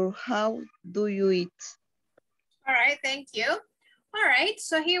you how do you it. All right, thank you. All right,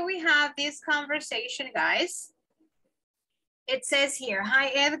 so here we have this conversation, guys. It says here, hi,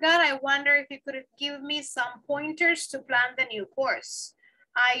 Edgar. I wonder if you could give me some pointers to plan the new course.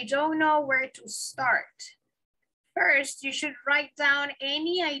 I don't know where to start. First, you should write down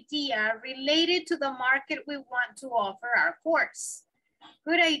any idea related to the market we want to offer our course.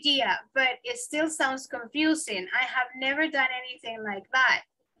 Good idea, but it still sounds confusing. I have never done anything like that.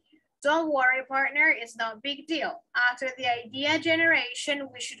 Don't worry, partner, it's no big deal. After the idea generation,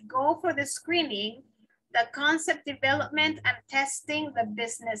 we should go for the screening, the concept development, and testing the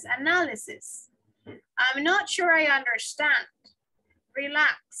business analysis. I'm not sure I understand.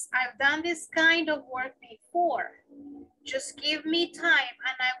 Relax, I've done this kind of work before. Just give me time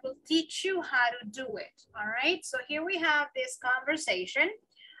and I will teach you how to do it, all right? So here we have this conversation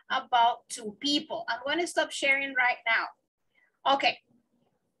about two people. I'm going to stop sharing right now. Okay.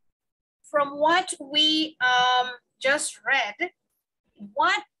 From what we just read,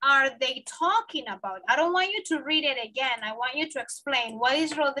 what are they talking about? I don't want you to read it again. I want you to explain. What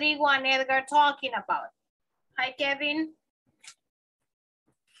is Rodrigo and Edgar talking about? Hi, Kevin.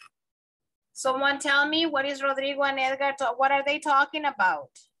 Someone tell me, what is Rodrigo and Edgar, what are they talking about?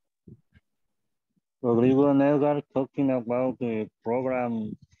 Rodrigo and Edgar talking about the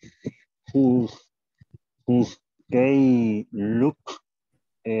program whose they look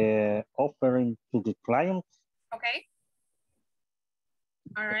offering to the clients. Okay.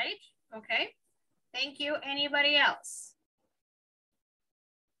 All right. Okay. Thank you. Anybody else?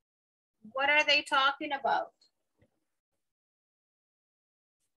 What are they talking about?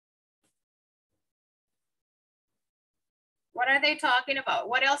 What are they talking about?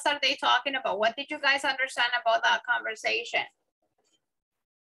 What else are they talking about? What did you guys understand about that conversation?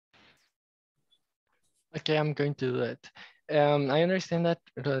 Okay, I'm going to do it. I understand that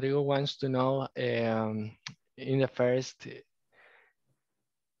Rodrigo wants to know in the first,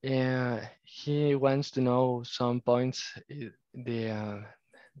 he wants to know some points, okay,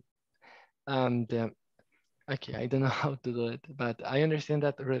 I don't know how to do it, but I understand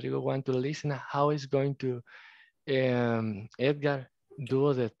that Rodrigo wants to listen how is going to Edgar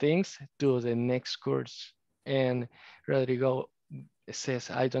do the things to the next course. And Rodrigo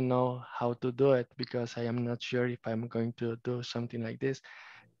says, I don't know how to do it because I am not sure if I'm going to do something like this.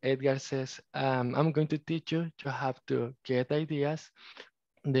 Edgar says, I'm going to teach you. You have to get ideas.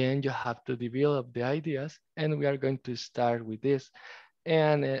 Then you have to develop the ideas. And we are going to start with this.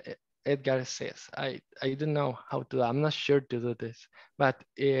 And Edgar says, I don't know how to, I'm not sure to do this. But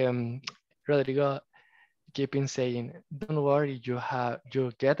Rodrigo keeping saying, don't worry, you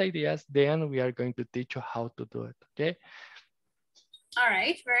get ideas, then we are going to teach you how to do it, okay? All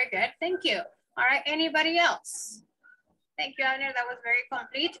right, very good, thank you. All right, anybody else? Thank you, Abner, that was very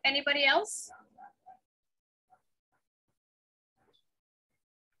complete. Anybody else?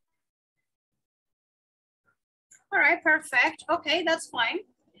 All right, perfect, okay, that's fine.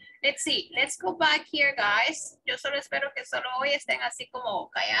 Let's see, let's go back here, guys. Yo solo espero que solo hoy estén así como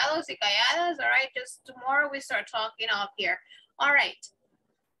callados y calladas. All right, just tomorrow we start talking up here. All right.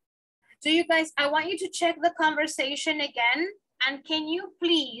 Do you guys, I want you to check the conversation again. And can you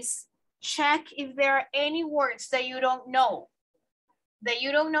please check if there are any words that you don't know? That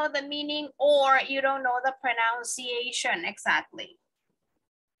you don't know the meaning or you don't know the pronunciation exactly.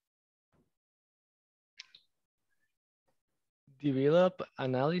 Develop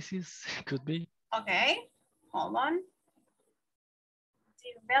analysis could be. Okay, hold on.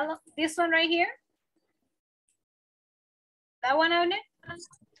 Develop this one right here. That one on it?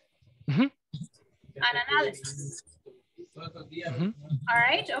 Mm-hmm. An analysis. Mm-hmm. All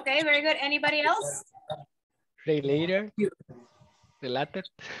right, okay, very good. Anybody else? Related. Related.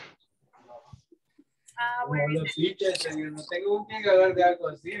 Where is it?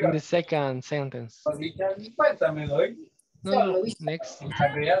 In the second sentence. No, next.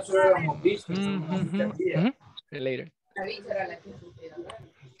 Later.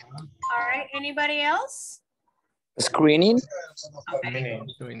 All right, anybody else? Screening. Okay.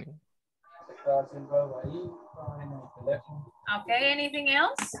 Okay, anything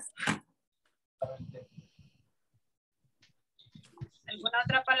else? ¿Alguna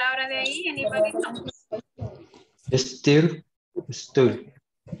otra palabra de ahí? Anybody else? Still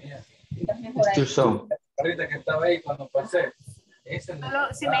so. Ahorita que estaba ahí cuando pasé.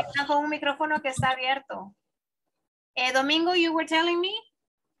 Solo si me están con un micrófono que está abierto. Domingo, you were telling me?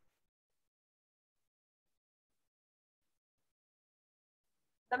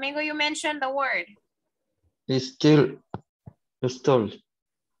 Domingo, you mentioned the word. Still.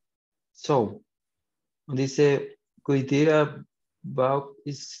 So. Dice, we did about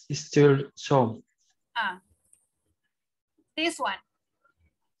is still so. This one.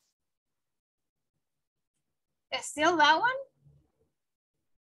 Is still that one?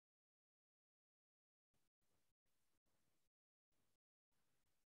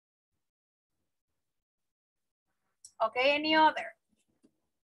 Okay, any other?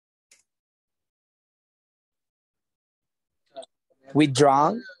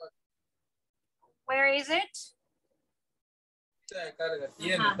 Withdrawn. Where is it?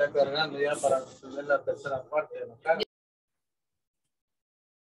 Está cargando ya para resolver la tercera parte de la carga.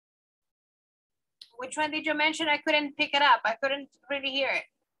 Which one did you mention? I couldn't pick it up. I couldn't really hear it.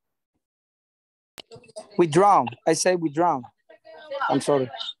 Withdrawn. I say withdrawn. I'm sorry.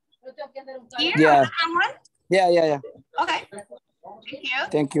 Here? Yeah. Someone? Yeah. Okay. Thank you.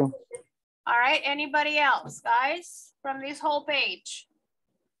 Thank you. All right. Anybody else, guys, from this whole page?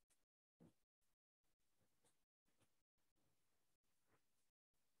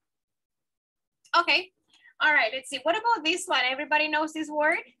 Okay. All right. Let's see. What about this one? Everybody knows this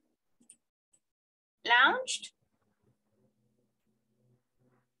word? Launched?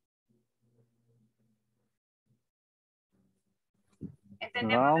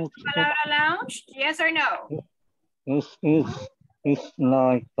 ¿Entendemos la palabra launched? Yes or no? It's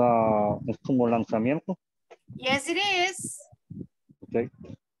like, es como lanzamiento. Yes, it is. Okay.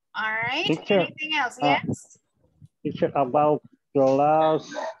 All right. Teacher, anything else? Yes. Teacher, about the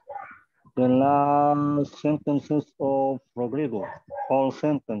last sentences of Rodrigo, all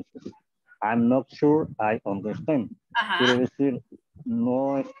sentences. I'm not sure I understand. Quiere decir,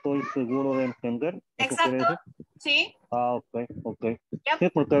 no estoy seguro de entender. Exacto. Sí. Okay. Yep. Sí,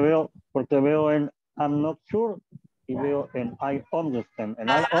 porque veo en I'm not sure y veo en I understand.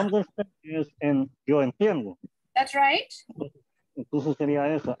 And I understand es en yo entiendo. That's right. Entonces sería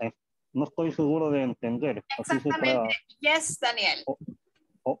eso. No estoy seguro de entender. Exactamente. Yes, Daniel.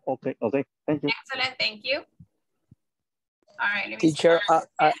 Okay. Thank you. Excellent. Thank you. All right. Let me Teacher,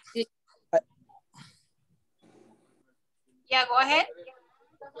 yeah, go ahead.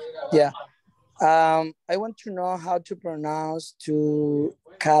 Yeah. I want to know how to pronounce two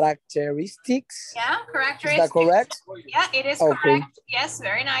characteristics. Yeah, characteristics. Is that correct? Yeah, it is correct. Yes,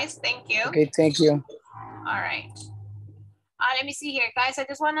 very nice. Thank you. Okay, thank you. All right. Let me see here, guys. I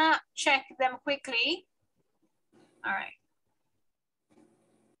just want to check them quickly. All right.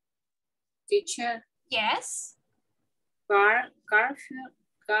 Teacher. Yes. Garfield.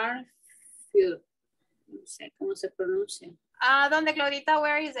 No sé cómo se pronuncia. ¿Dónde, Claudita?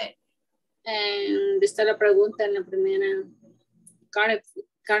 Where is it? Está la pregunta en la primera.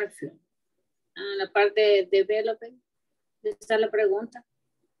 Garfield. La parte de developing. Está la pregunta.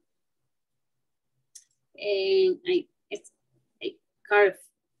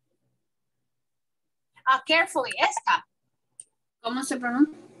 Carefully, esta. ¿Cómo se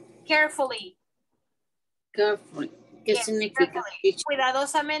pronuncia? Carefully. Carefully. ¿Qué significa?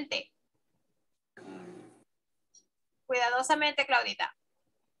 Cuidadosamente. Cuidadosamente, Claudita.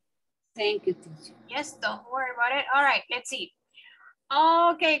 Thank you, teacher. Yes, don't worry about it. All right, let's see.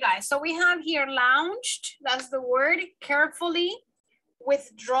 Okay, guys, so we have here launched, that's the word, carefully,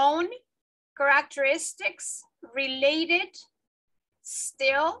 withdrawn, characteristics, related,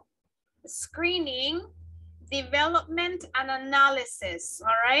 still, screening, development, and analysis,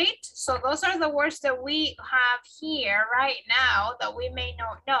 all right? So those are the words that we have here right now that we may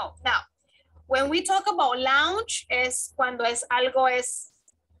not know. Now, when we talk about launch, es cuando es algo es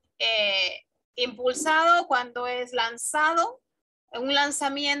impulsado, cuando es lanzado, un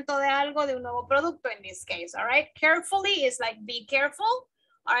lanzamiento de algo, de un nuevo producto in this case, all right? Carefully is like be careful.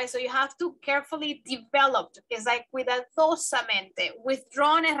 All right, so you have to carefully develop. It's like cuidadosamente.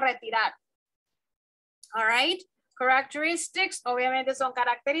 Withdrawn es retirar. All right? Characteristics, obviamente son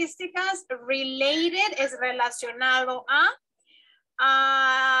características. Related es relacionado a.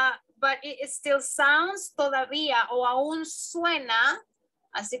 But it still sounds todavía o aún suena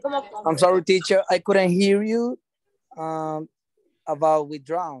así como. I'm sorry, teacher. I couldn't hear you about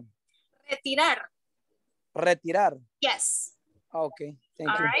withdrawn. Retirar. Retirar. Yes. Okay, thank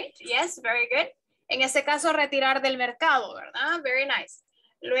you. All right, yes, very good. En este caso, retirar del mercado, ¿verdad? Very nice.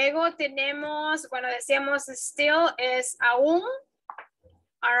 Luego tenemos, bueno, decíamos still es aún.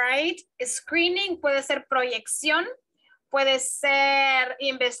 All right, screening puede ser proyección, puede ser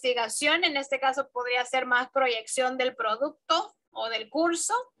investigación. En este caso podría ser más proyección del producto o del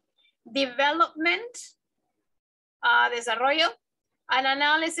curso. Development, desarrollo. An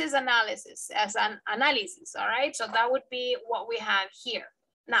analysis, as an analysis, all right? So that would be what we have here.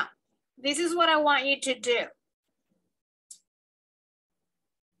 Now, this is what I want you to do.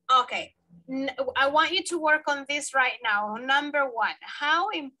 Okay, I want you to work on this right now. Number one, how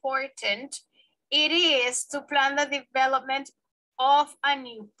important it is to plan the development of a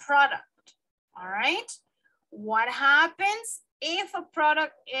new product, all right? What happens if a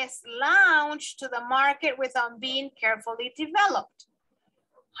product is launched to the market without being carefully developed?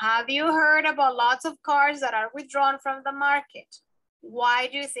 Have you heard about lots of cars that are withdrawn from the market? Why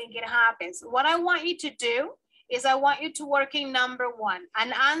do you think it happens? What I want you to do is I want you to work in number one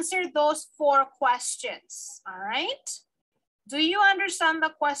and answer those 4 questions, all right? Do you understand the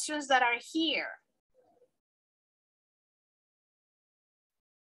questions that are here?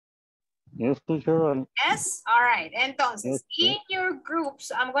 Yes, teacher. Yes, all right. Entonces, yes. in your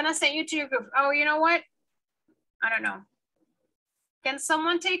groups, I'm gonna send you to your group. Oh, you know what? I don't know. Can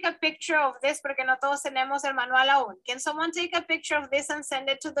someone take a picture of this? Porque no todos tenemos el manual aún. Can someone take a picture of this and send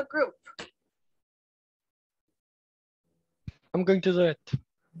it to the group? I'm going to do it.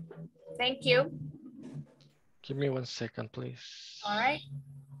 Thank you. Give me 1 second, please. All right.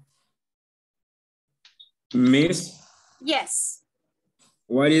 Miss, Yes.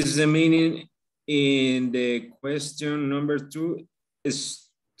 what is the meaning in the question number 2?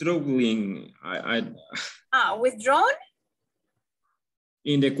 Struggling. Withdrawn?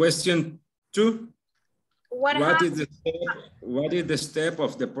 In the question 2, what is the step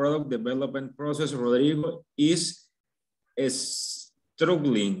of the product development process Rodrigo is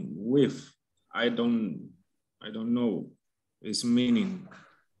struggling with? I don't know its meaning,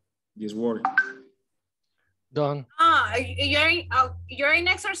 this word. Done. You're in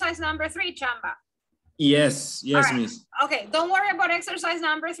exercise number 3, Chamba. Yes, right. Miss. Okay, don't worry about exercise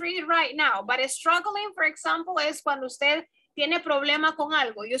number 3 right now, but struggling, for example, es cuando usted tiene problema con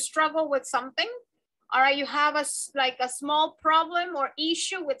algo. You struggle with something, all right? You have a small problem or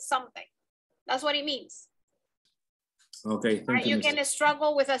issue with something. That's what it means. Okay, thank you. You can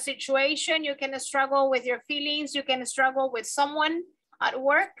struggle with a situation. You can struggle with your feelings. You can struggle with someone at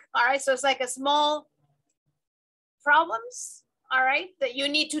work, all right? So it's like a small problems, all right, that you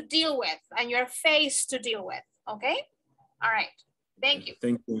need to deal with and you're faced to deal with, okay? All right, thank you.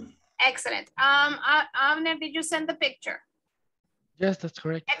 Thank you. Excellent. Avner, did you send the picture? Yes, that's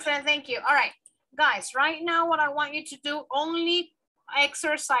correct. Excellent, thank you. All right, guys, right now what I want you to do, only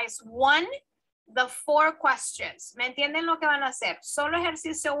exercise 1, the 4 questions. ¿Me entienden lo que van a hacer? Solo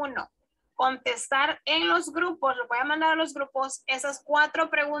ejercicio 1. Contestar en los grupos, lo voy a mandar a los grupos, esas 4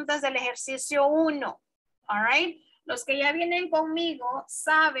 preguntas del ejercicio 1. All right? Los que ya vienen conmigo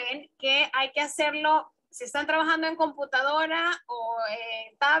saben que hay que hacerlo, si están trabajando en computadora o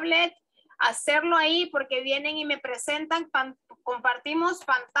en tablet, hacerlo ahí porque vienen y me presentan, compartimos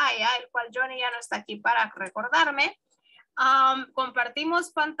pantalla, el cual Johnny ya no está aquí para recordarme. Compartimos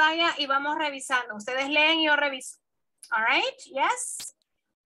pantalla y vamos revisando. Ustedes leen y yo reviso. All right? Yes?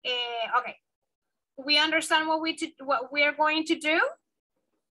 Okay. We understand what we are going to do?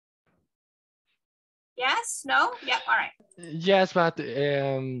 Yes? No? Yeah, all right. Yes, but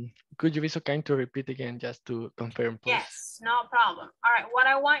could you be so kind to repeat again just to confirm, please? Yes, no problem. All right, what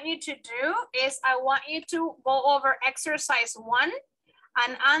I want you to do is I want you to go over exercise 1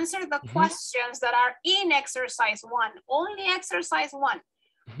 and answer the questions that are in exercise 1, only exercise 1.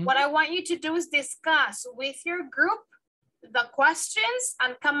 What I want you to do is discuss with your group the questions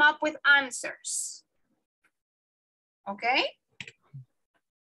and come up with answers. Okay?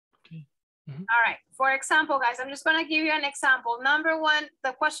 All right, for example, guys, I'm just gonna give you an example. Number 1,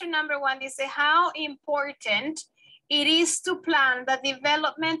 the question number 1, they say how important it is to plan the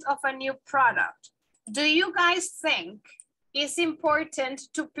development of a new product. Do you guys think it's important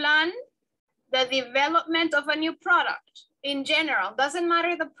to plan the development of a new product in general? Doesn't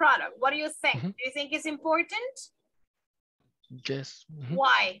matter the product. What do you think? Do you think it's important? Yes.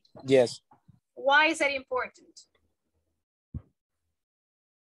 Why? Yes. Why is it important?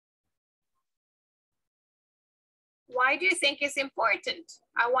 Why do you think it's important?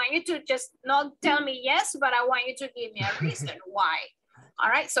 I want you to just not tell me yes, but I want you to give me a reason why. All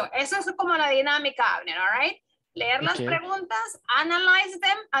right, so eso es como la dinámica, Abner, all right? Leer las preguntas, analyze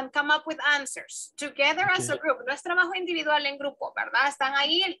them, and come up with answers together as a group. No es trabajo individual en grupo, ¿verdad? Están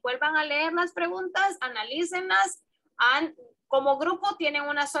ahí, vuelvan a leer las preguntas, analícenlas, and como grupo tienen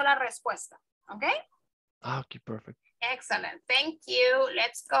una sola respuesta, ¿ok? Okay, perfect. Excellent, thank you.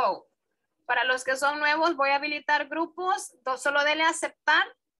 Let's go. Para los que son nuevos, voy a habilitar grupos. Solo dele a aceptar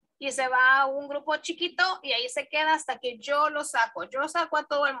y se va a un grupo chiquito y ahí se queda hasta que yo lo saco. Yo saco a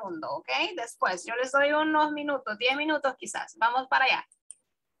todo el mundo, ¿ok? Después, yo les doy unos minutos, 10 minutos quizás. Vamos para allá.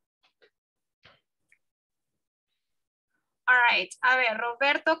 All right. A ver,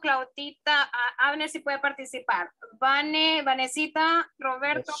 Roberto, Claudita, Abner si puede participar. Vanesita,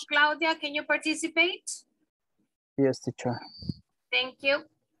 Roberto, Yes. Claudia, can you participate? Yes, teacher. Thank you.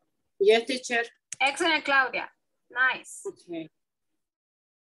 Yes, teacher. Excellent, Claudia. Nice. Okay.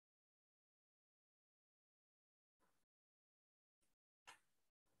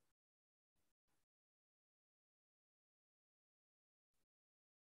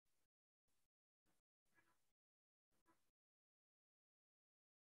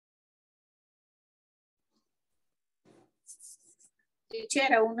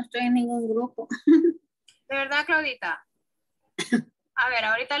 Teacher, aún no estoy en ningún grupo. ¿De verdad, Claudita? A ver,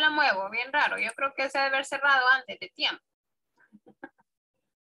 ahorita la muevo, bien raro. Yo creo que se debe haber cerrado antes de tiempo.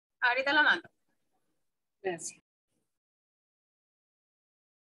 Ahorita la mando. Gracias.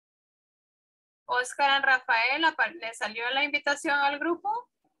 Oscar Rafael, ¿le salió la invitación al grupo?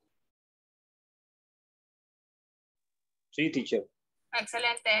 Sí, teacher.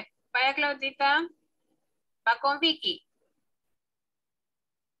 Excelente. Vaya, Claudita. Va con Vicky.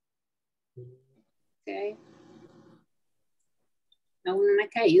 Okay. Aún no me ha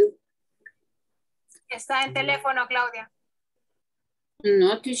caído. Está en teléfono, Claudia.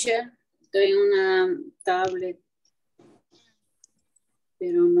 No, teacher. Estoy en una tablet.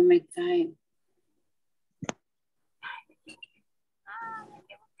 Pero no me cae.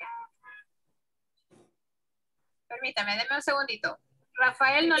 Permítame, déme un segundito.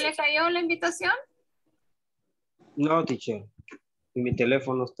 Rafael, ¿no le cayó la invitación? No, teacher. En mi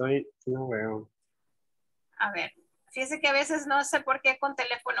teléfono estoy, no veo. A ver, fíjese que a veces no sé por qué con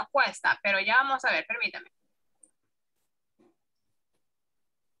teléfono cuesta, pero ya vamos a ver, permítame.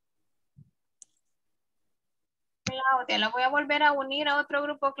 Claudia, la voy a volver a unir a otro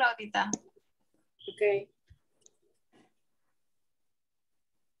grupo, Claudita. Ok.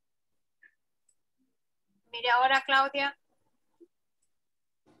 Mire ahora, Claudia.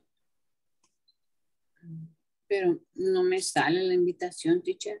 Pero no me sale la invitación,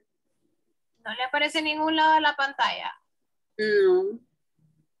 teacher. No le aparece en ningún lado de la pantalla. No.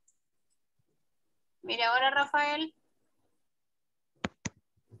 Mire ahora, Rafael.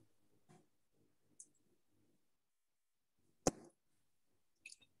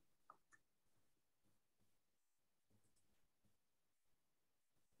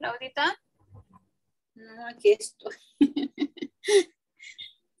 Claudita. No, aquí estoy.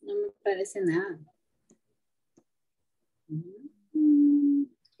 No me parece nada.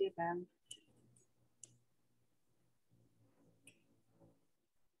 Qué raro.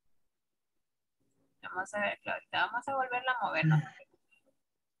 Vamos a ver, Claudita. Vamos a volverla a mover, ¿no?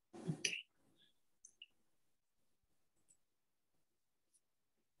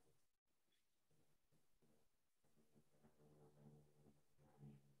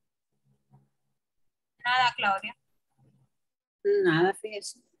 Nada, Claudia. Nada,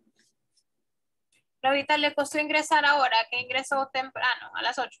 fíjese. Claudita, le costó ingresar ahora, que ingresó temprano, a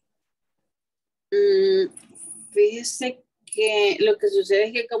las 8. Fíjese que lo que sucede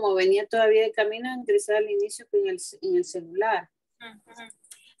es que como venía todavía de camino, ingresé al inicio en el celular.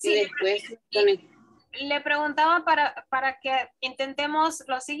 Sí, y después le preguntaba para que intentemos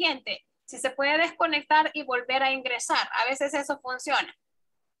lo siguiente. Si se puede desconectar y volver a ingresar. A veces eso funciona.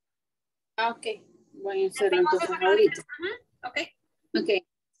 Ah, ok. Voy a hacerlo entonces ahorita. Ok. Ok,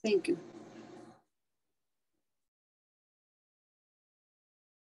 thank you.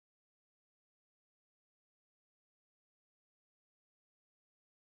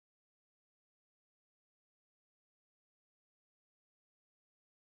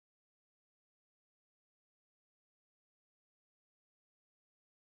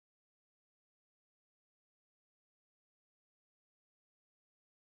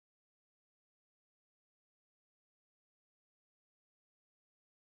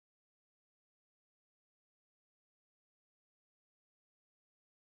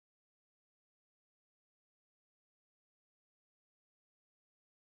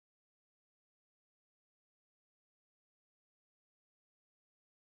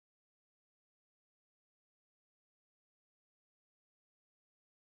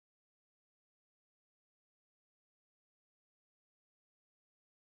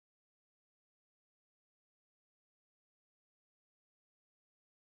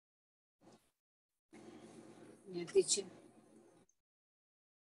 Ya, teacher.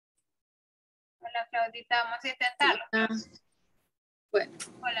 Hola, Claudita, vamos a intentarlo. Bueno.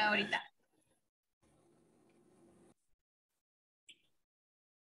 Hola, ahorita.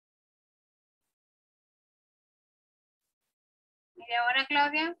 ¿Y ahora,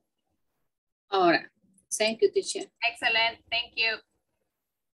 Claudia? Ahora. Thank you, teacher. Excellent, thank you.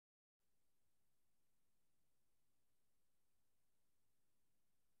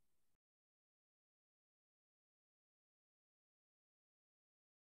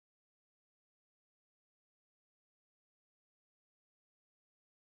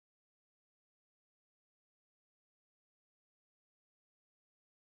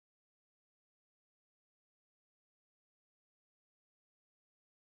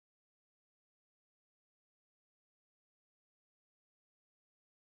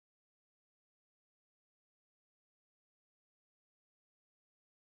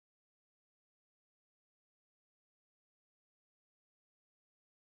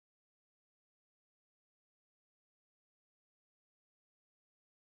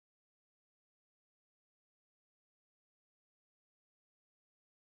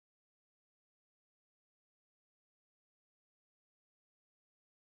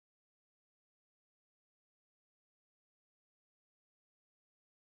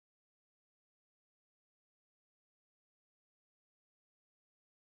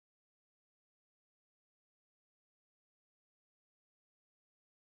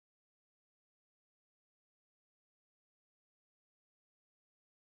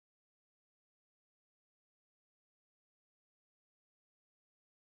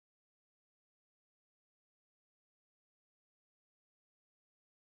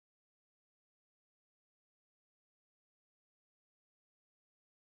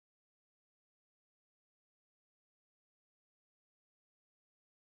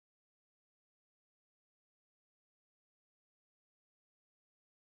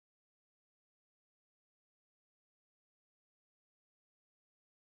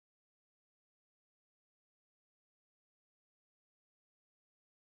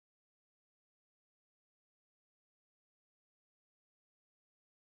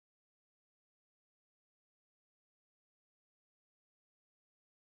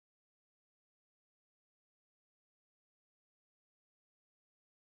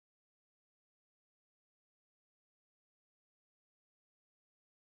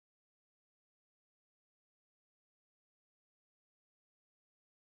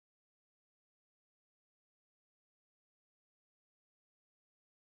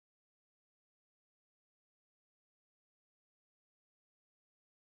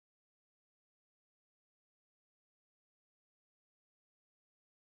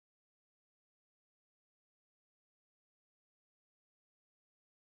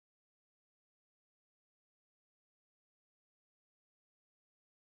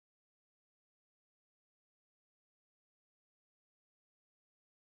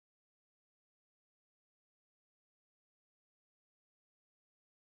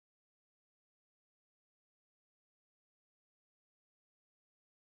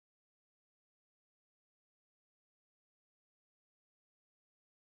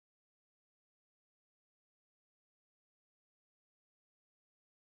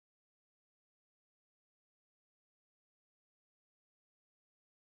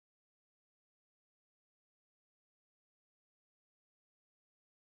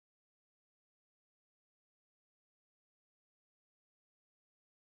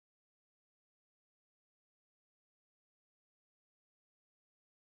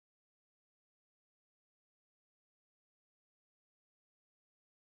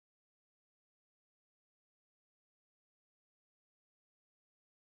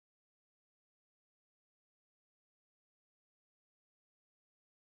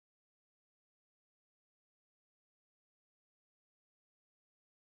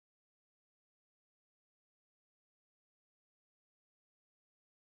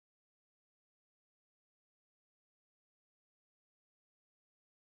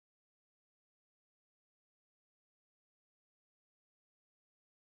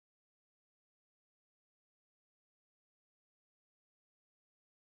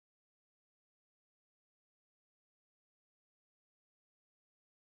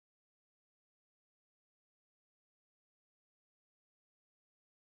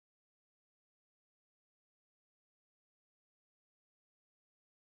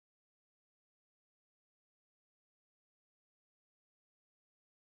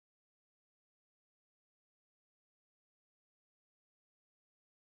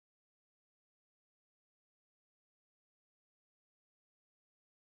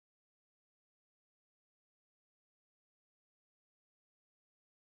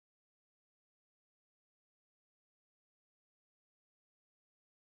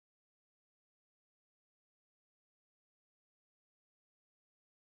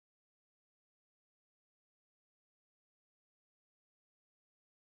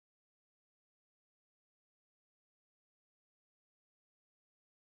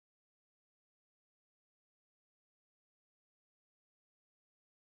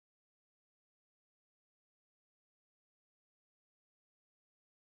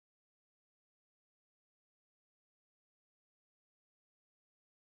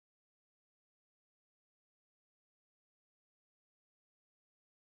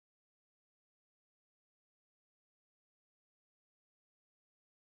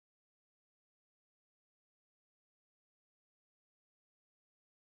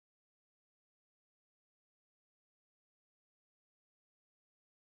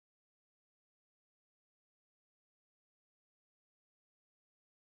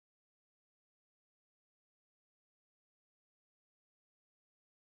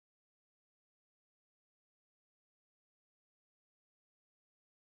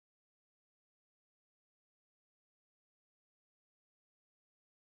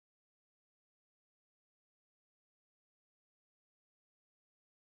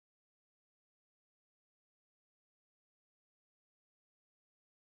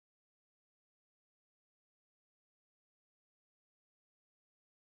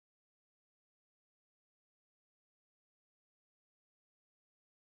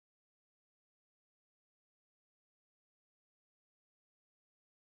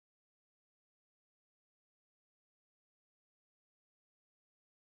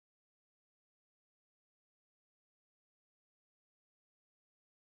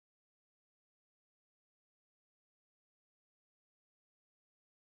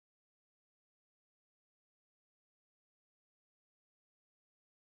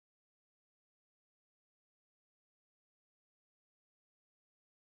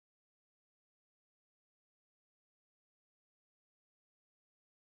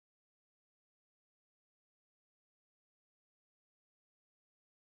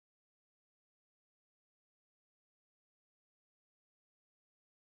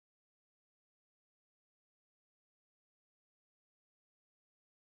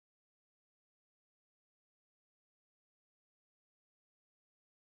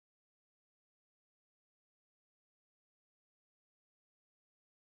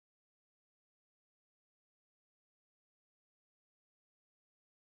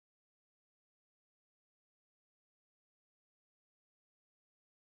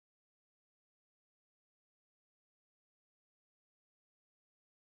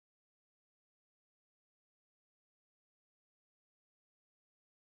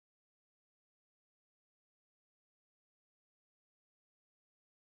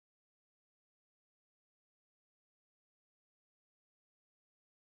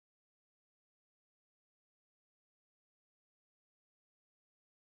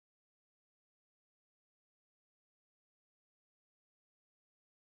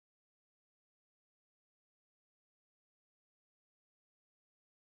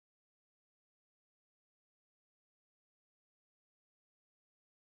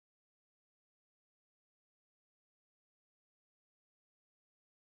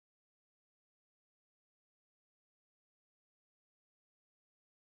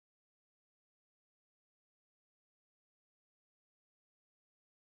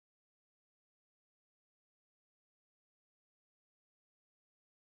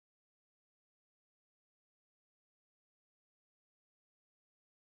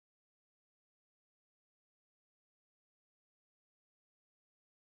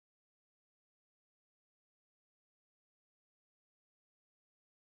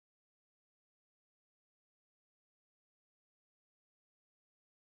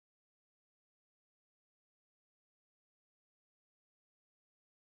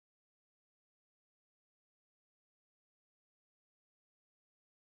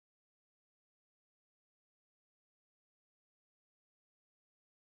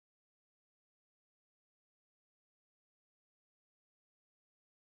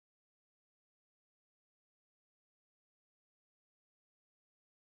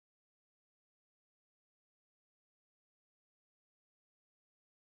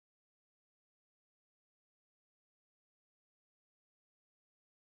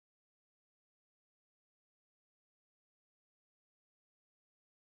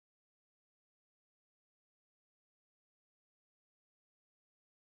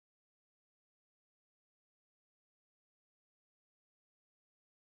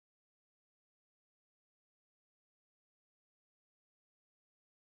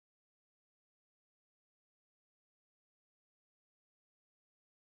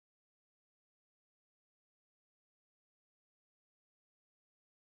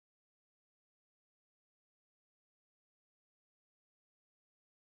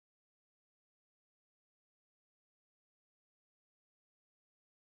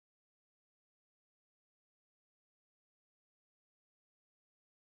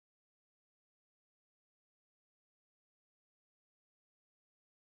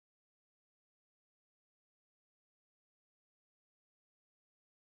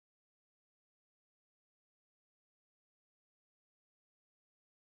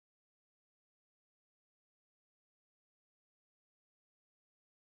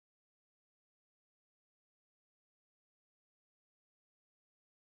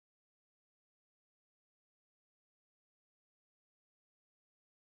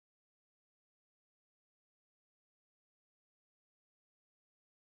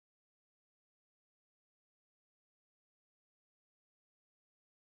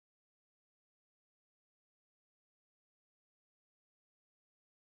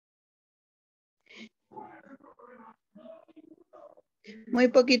 Muy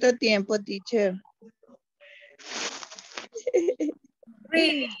poquito tiempo, teacher.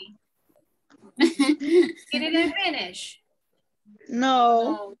 Really? You didn't finish?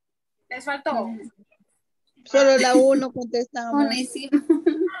 No. ¿Les faltó? Solo la 1 contestamos.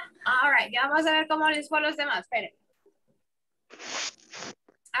 All right, ya vamos a ver cómo les fue a los demás. Esperen.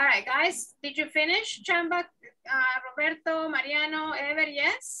 All right, guys, did you finish? Chamba, Roberto, Mariano, Ever,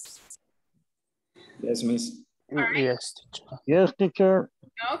 yes? Yes, miss. All right. Yes, teacher. Yes, teacher.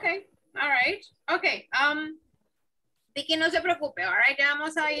 Okay, all right. Okay, Vicky, no se preocupe, all right, ya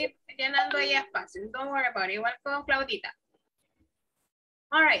vamos a ir llenando ahí espacios. Don't worry about it, igual con Claudita.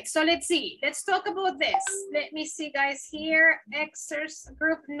 All right, so let's see. Let's talk about this. Let me see, guys, here. Exercise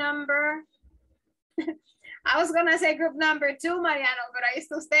group number. I was gonna say group number 2, Mariano, but I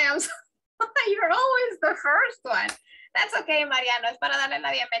still stay. You're always the first one. That's okay, Mariano. Es para darle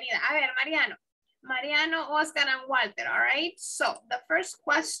la bienvenida. A ver, Mariano, Oscar, and Walter, all right? So the first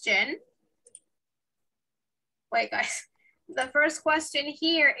question. Wait, guys. The first question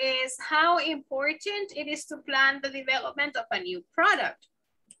here is how important it is to plan the development of a new product.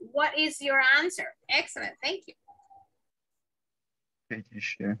 What is your answer? Excellent, thank you. Thank you,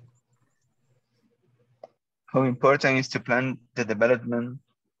 sure. How important is to plan the development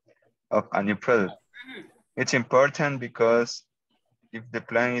of a new product? It's important because if the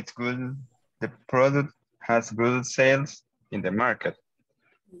plan is good, the product has good sales in the market.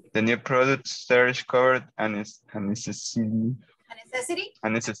 The new product search covered and is a necessity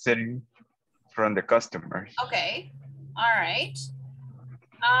from the customers. Okay, all right.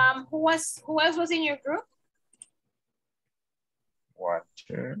 Who else was in your group?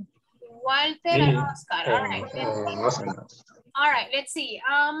 Walter. Walter and Oscar. All right. All right, let's see.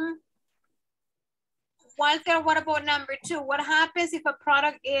 Walter, what about number 2? What happens if a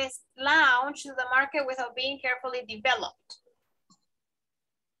product is launched to the market without being carefully developed?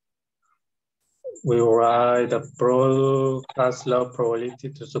 We write the product has low probability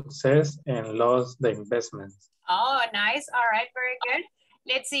to success and lost the investment. Oh, nice. All right, very good.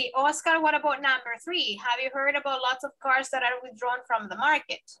 Let's see, Oscar, what about number 3? Have you heard about lots of cars that are withdrawn from the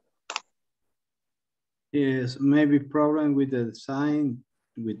market? Yes, maybe problem with the design,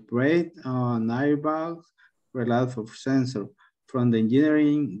 with brake on airbags, related of sensor from the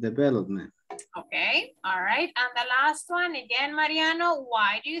engineering development. Okay, all right. And the last one, again, Mariano,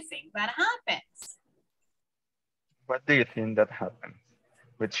 why do you think that happens? What do you think that happens?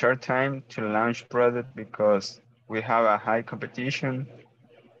 With short time to launch product because we have a high competition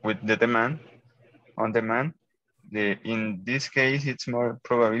with the demand, on demand. In this case, it's more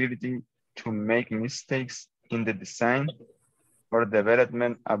probability to make mistakes in the design or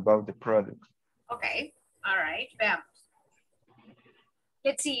development about the product. Okay, all right, veamos.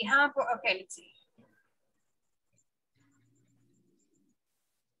 Let's see, okay, let's see.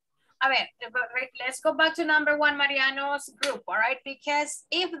 A ver, let's go back to number 1, Mariano's group, all right? Because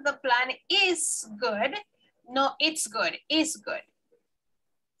if the plan is good, no, it's good, is good.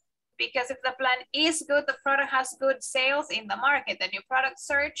 Because if the plan is good, the product has good sales in the market. The new product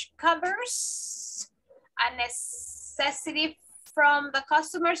search covers a necessity from the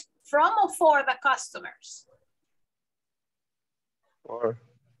customers, from or for the customers? For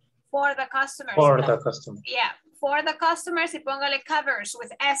the customers. For the customer. Yeah, for the customers, y póngale covers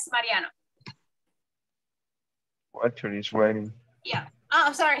with S, Mariano. Walter is waiting. Yeah, oh,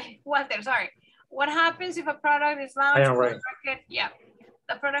 I'm sorry, Walter, sorry. What happens if a product is launched on the market? Yeah,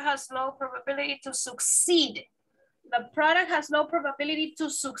 the product has low probability to succeed. The product has low probability to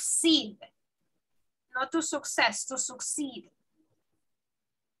succeed. Not to success, to succeed.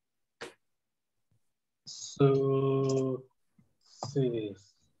 So, see,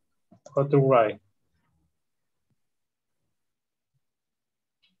 how to write?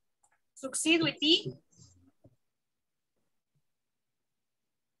 Succeed with D.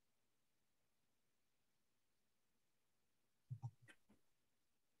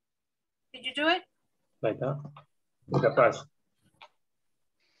 Did you do it? Like that? With the past.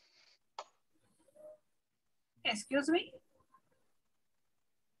 Excuse me?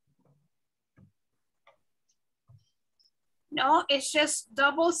 No, it's just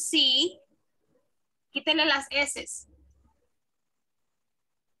double C. Quítale las S's.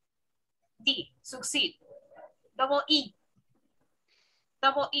 D, succeed. Double E.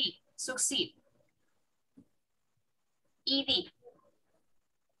 Double E, succeed. ED.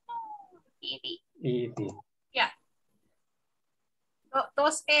 ED. ED. Yeah.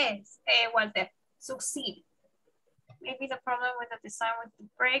 Dos E's, Walter. Succeed. Maybe the problem with the design with the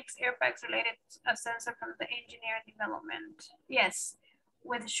brakes, airbags related to a sensor from the engineering development. Yes.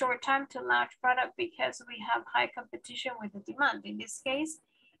 with short time to launch product because we have high competition with the demand. In this case,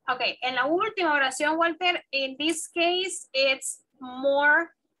 okay, en la última oración, Walter, in this case, it's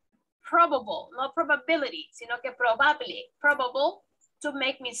more probable, not probability, sino que probable to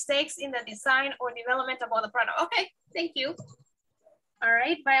make mistakes in the design or development of the product. Okay, thank you. All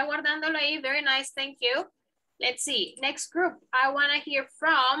right, vaya guardándolo ahí, very nice, thank you. Let's see, next group, I wanna hear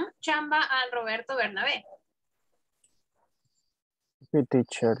from Chamba and Roberto Bernabé. Okay,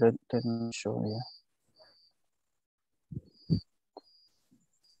 teacher, let me show you.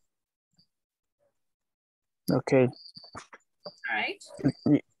 Okay. All right.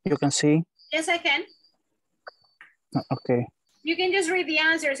 You can see? Yes, I can. Okay. You can just read the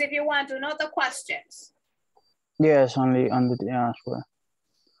answers if you want to, not the questions. Yes, only the answer.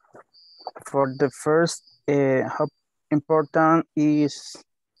 For the first, how important it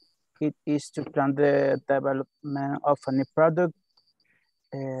is to plan the development of a new product.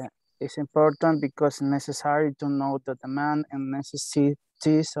 It's important because it's necessary to know the demand and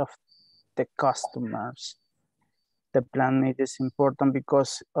necessities of the customers. The plan is important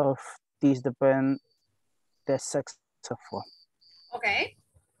because of this depend the successful. Okay.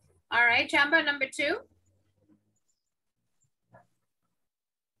 All right, Chamba, number 2.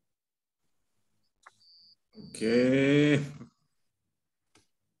 Okay.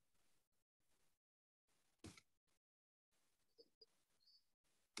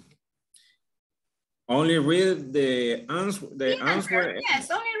 Only read the answer. Yes,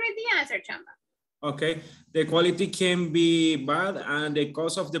 only read the answer, Chamba. Okay. The quality can be bad and the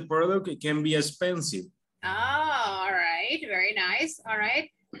cost of the product can be expensive. Oh, all right. Very nice. All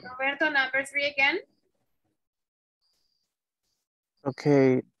right. Roberto, number 3 again.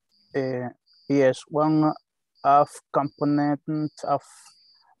 Okay. Yes, one of components of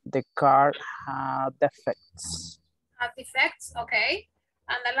the car have defects. Have defects, okay.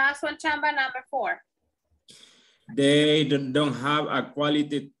 And the last one, Chamba, number 4. They don't have a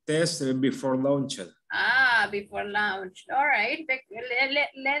quality test before launch. Ah, before launch. All right.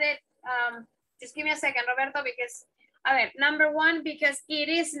 Let it, just give me a second, Roberto, because, a ver, number 1, because it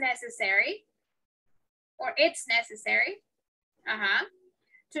is necessary, or it's necessary,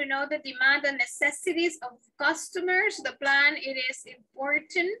 to know the demand and necessities of customers. The plan, it is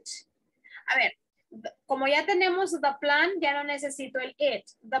important. A ver, como ya tenemos the plan, ya no necesito el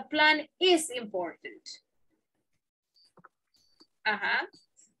it. The plan is important.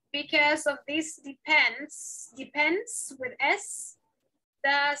 Because of this depends with S,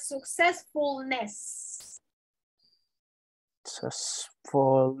 the successfulness.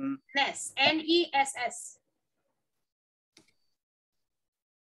 Successfulness. N-E-S-S.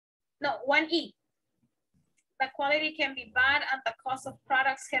 No, 1 E. The quality can be bad and the cost of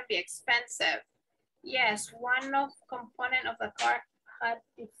products can be expensive. Yes, one of component of the car had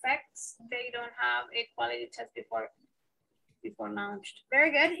defects. They don't have a quality test before launched.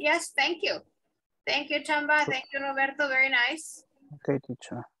 Very good. Yes, thank you. Thank you, Chamba. Thank you, Roberto. Very nice. Okay,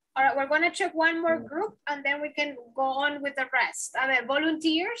 teacher. All right, we're going to check one more group and then we can go on with the rest. A ver,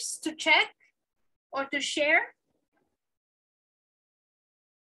 volunteers to check or to share?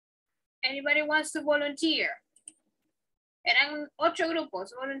 Anybody wants to volunteer? Eran 8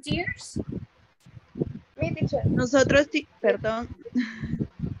 grupos. Volunteers? Mi teacher. Nosotros, perdón.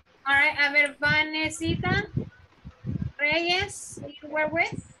 All right, a ver, Vanesita Reyes, you were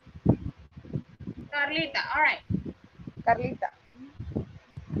with? Carlita, all right. Carlita.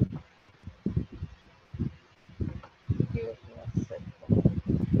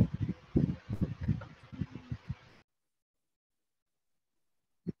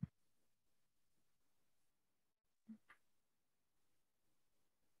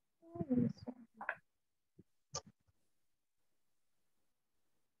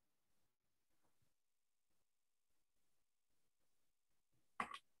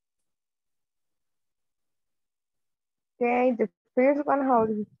 Okay, the first one,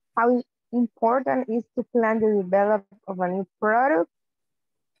 how important is to plan the development of a new product?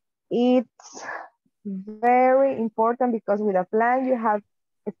 It's very important because with a plan you have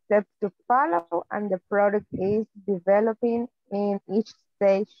steps to follow and the product is developing in each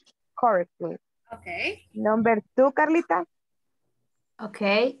stage correctly. Okay. Number 2, Carlita.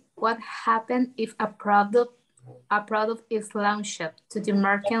 Okay, what happens if a product is launched to the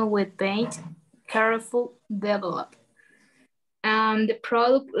market with paint careful developed and the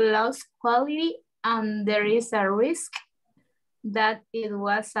product lost quality and there is a risk that it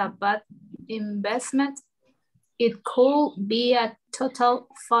was a bad investment? It could be a total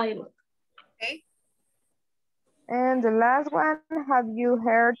failure. Okay. And the last one, have you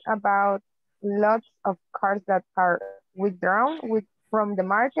heard about lots of cars that are withdrawn from the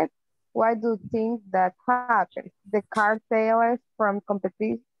market. Why do you think that happens? The car sales from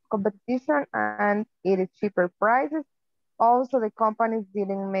competition and it is cheaper prices. Also, the companies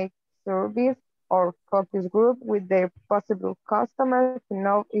didn't make surveys or focus group with their possible customers to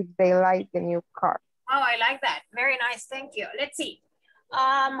know if they like the new car. Oh, I like that. Very nice. Thank you. Let's see.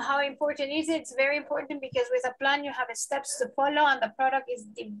 How important is it? It's very important because with a plan, you have steps to follow and the product is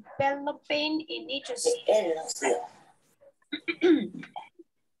developing in each step.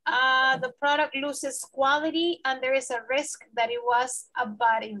 The product loses quality and there is a risk that it was a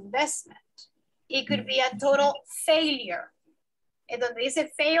bad investment. It could be a total failure. And donde dice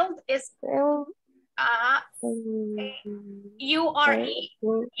failed is U-R-E.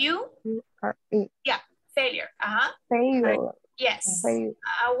 U-R-E. Yeah, failure. Failure. Yes. Failure.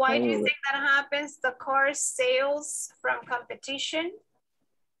 Why do you think that happens? The car sales from competition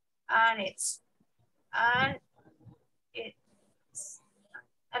and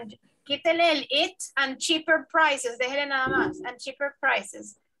quítele el it and cheaper prices, déjele nada más, and cheaper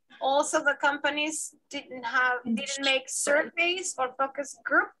prices. Also, the companies didn't make surveys or focus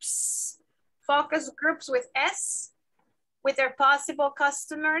groups with S, with their possible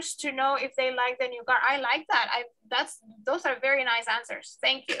customers to know if they like the new car. I like that. Those are very nice answers.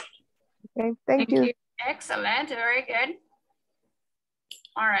 Thank you. Okay, thank you. Excellent, very good.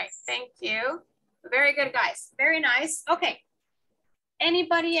 All right, thank you. Very good, guys. Very nice. Okay.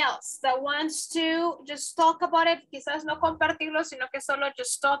 Anybody else that wants to just talk about it? Quizás no compartirlo, sino que solo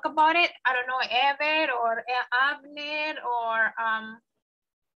just talk about it. I don't know, Ever or Abner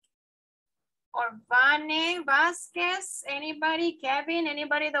or Vane Vasquez. Anybody? Kevin?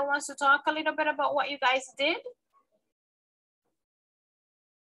 Anybody that wants to talk a little bit about what you guys did?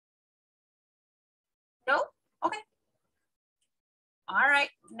 No? Okay. All right.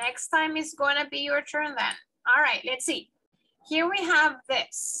 Next time is going to be your turn then. All right. Let's see. Here we have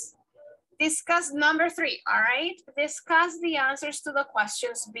this. Discuss number 3, all right? Discuss the answers to the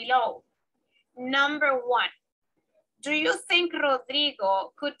questions below. Number 1, do you think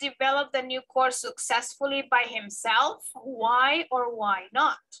Rodrigo could develop the new course successfully by himself? Why or why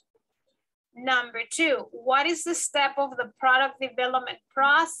not? Number 2, what is the step of the product development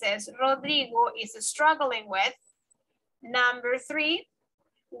process Rodrigo is struggling with? Number 3,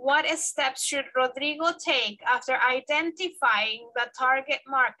 what steps should Rodrigo take after identifying the target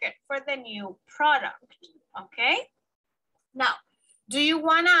market for the new product? Okay. Now, do you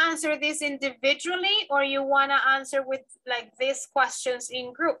want to answer this individually or you want to answer with like these questions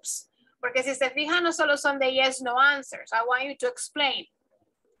in groups? Porque si se fijan, no solo son de yes, no answers. I want you to explain.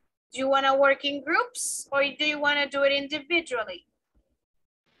 Do you want to work in groups or do you want to do it individually?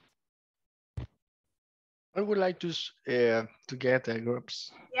 I would like to get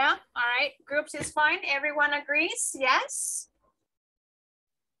groups. Yeah, all right. Groups is fine. Everyone agrees? Yes?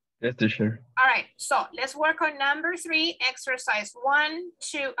 Yes, teacher. All right, so let's work on number 3, exercise 1,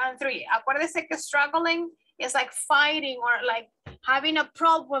 2, and 3. Acuérdese que struggling is like fighting or like having a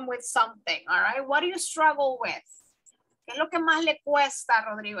problem with something, all right? What do you struggle with? ¿Qué es lo que más le cuesta a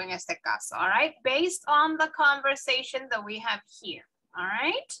Rodrigo en este caso, all right? Based on the conversation that we have here, all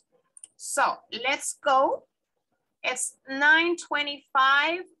right? So let's go. It's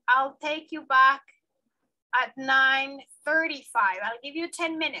 9:25. I'll take you back at 9:35. I'll give you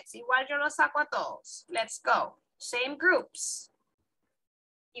 10 minutes. Igual yo los saco a todos. Let's go. Same groups.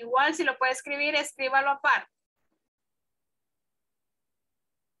 Igual si lo puede escribir, escríbalo aparte.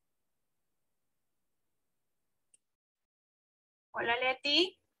 Hola,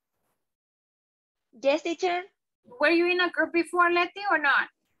 Leti. Yes, teacher. Were you in a group before, Leti, or not?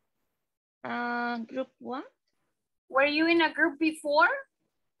 Group 1. Were you in a group before?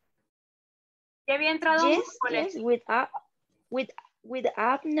 ¿Ya había entrado un grupo, Yes, with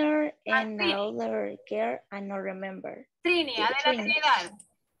Abner and another girl, I don't remember. Trini, de la Trinidad.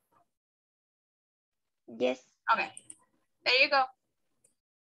 Yes. Okay, there you go.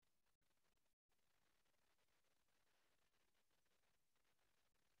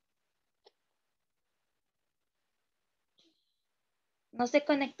 No se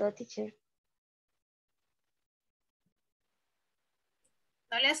conectó, teacher.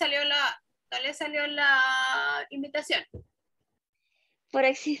 No le salió la invitación. Por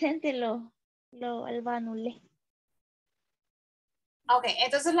accidente lo anulé. Ok,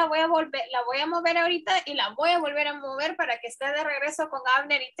 entonces la voy a mover ahorita y la voy a volver a mover para que esté de regreso con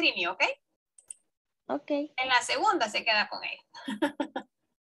Abner y Trini, ¿ok? Ok. En la segunda se queda con ella.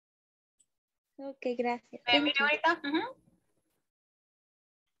 Ok, gracias. ¿Me miro ahorita?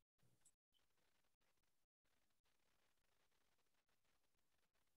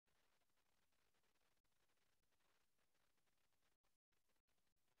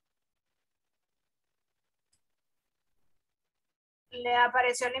 ¿Le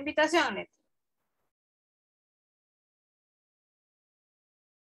apareció la invitación, Leti?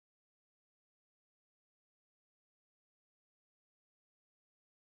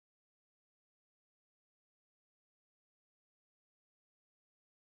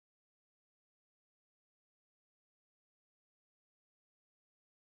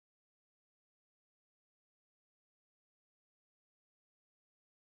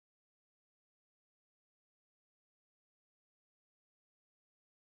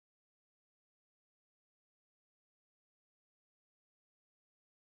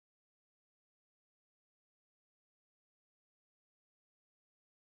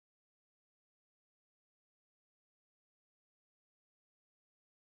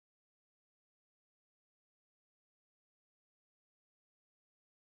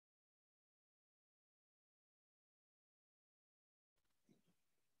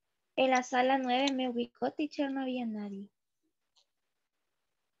 En la sala 9 me ubicó, teacher, no había nadie.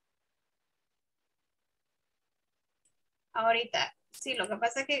 Ahorita, sí, lo que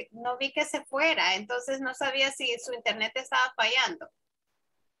pasa es que no vi que se fuera, entonces no sabía si su internet estaba fallando.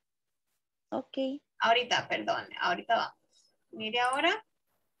 Ok. Ahorita, perdón, ahorita vamos. Mire ahora.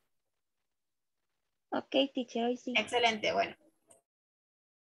 Ok, teacher, hoy sí. Excelente, bueno.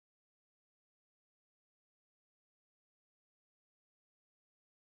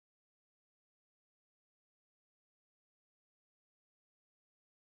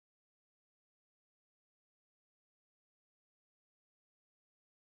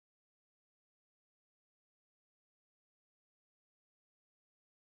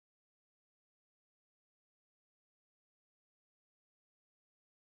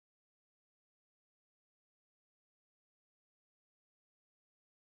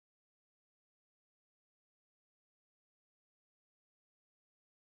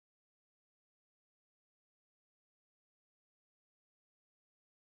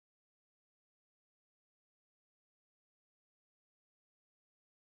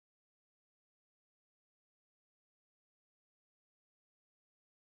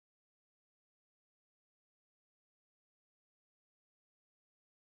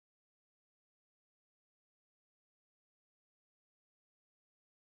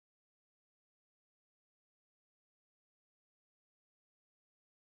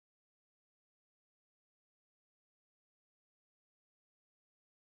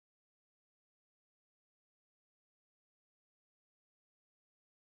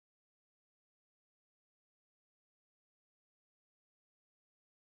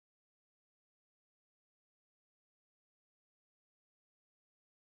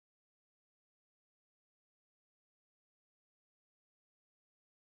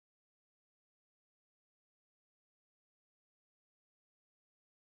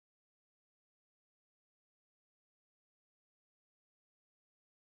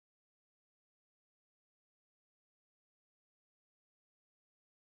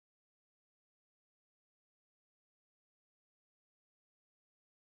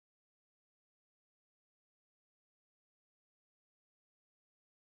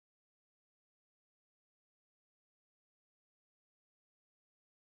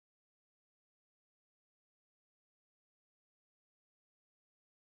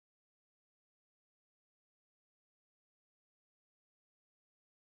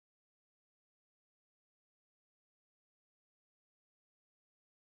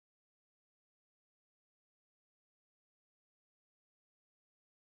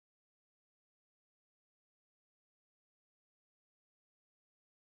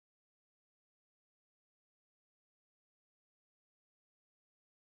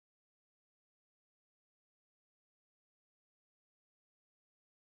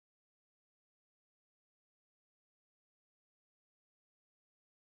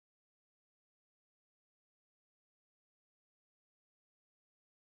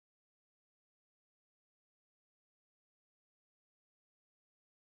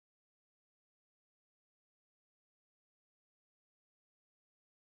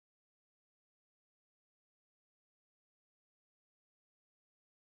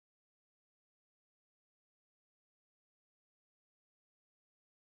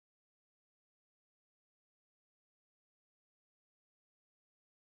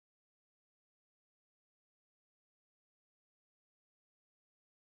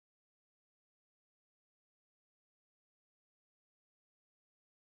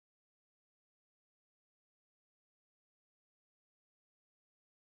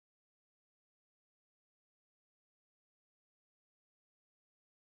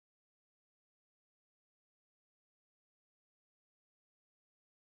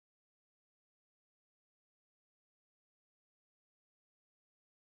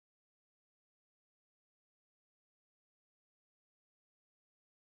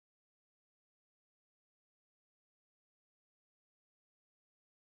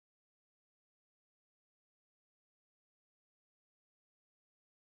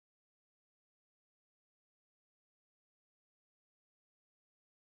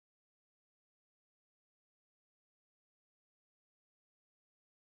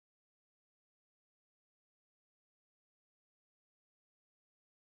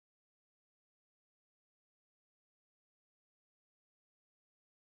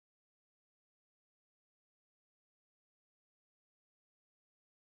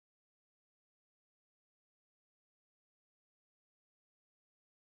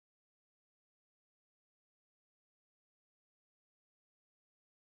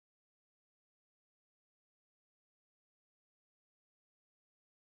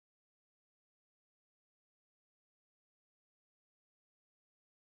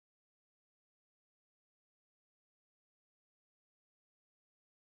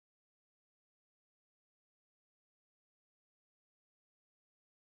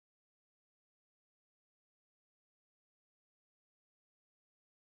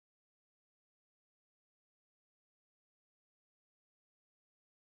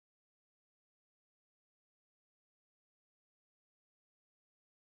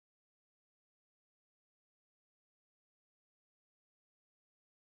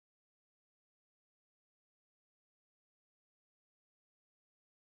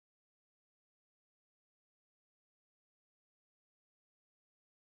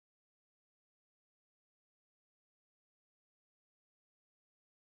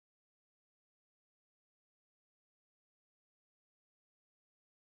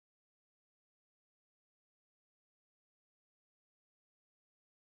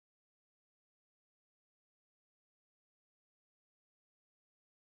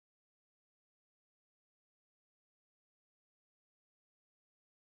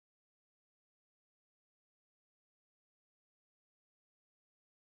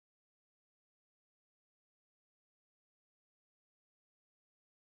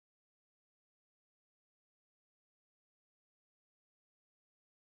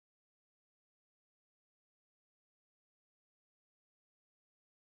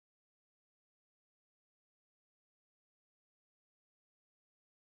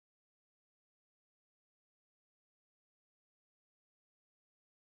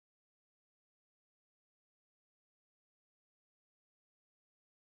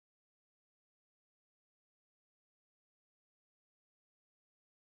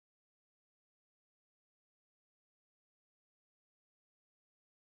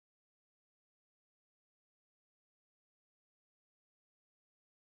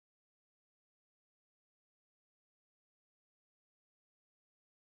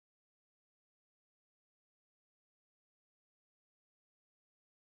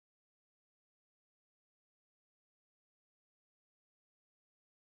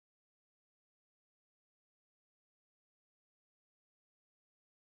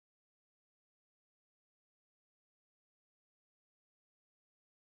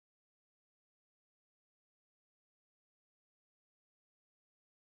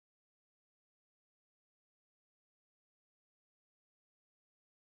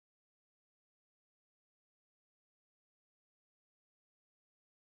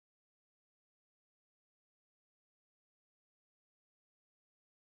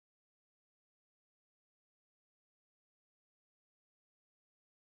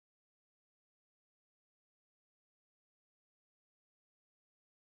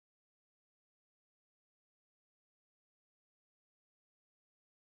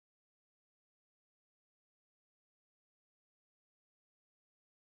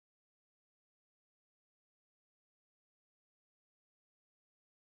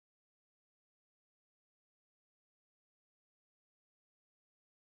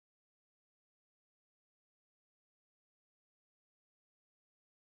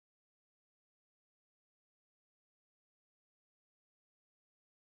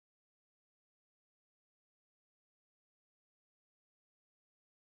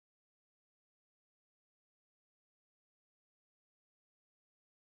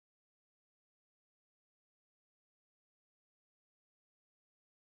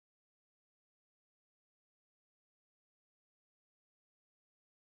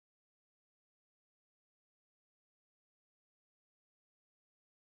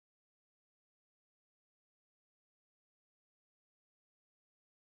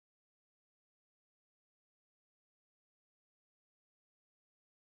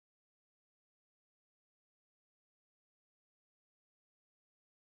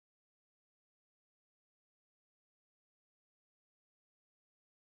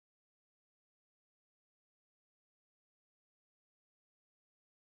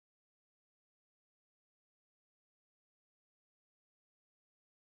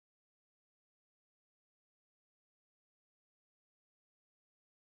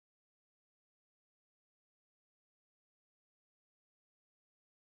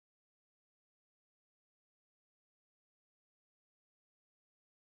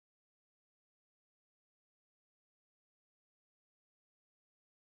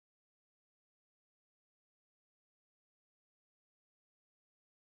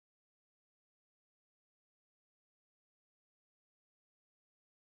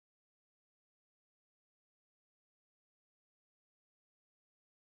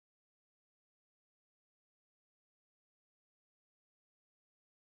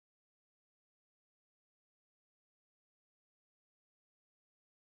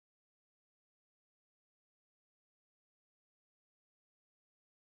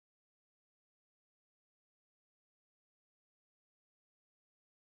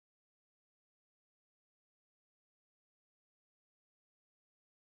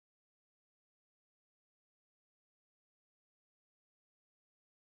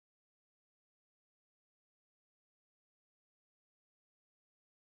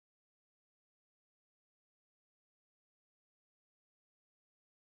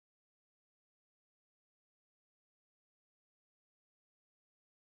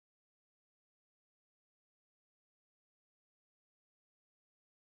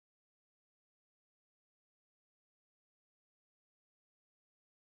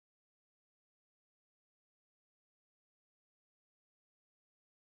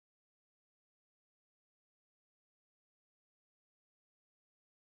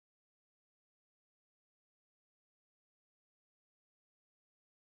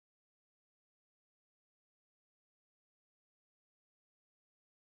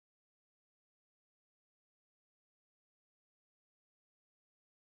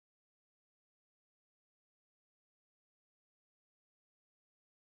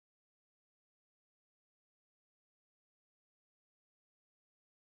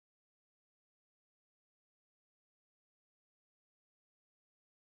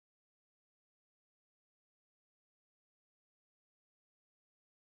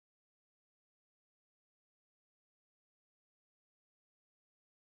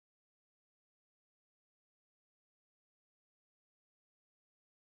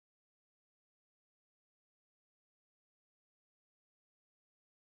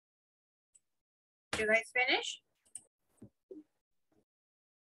 you guys finish?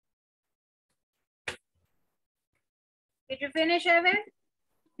 Did you finish, Evan?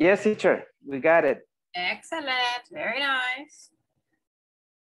 Yes, teacher, we got it. Excellent, very nice.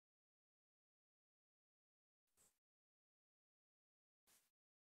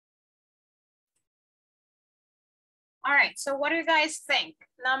 All right, so what do you guys think?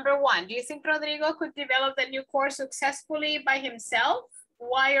 Number one, do you think Rodrigo could develop the new course successfully by himself?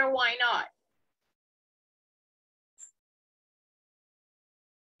 Why or why not?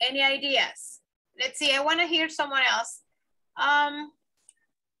 Any ideas? Let's see, I want to hear someone else.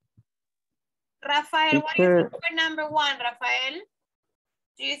 Rafael, what do you think for number one, Rafael?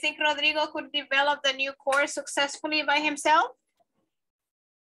 Do you think Rodrigo could develop the new course successfully by himself?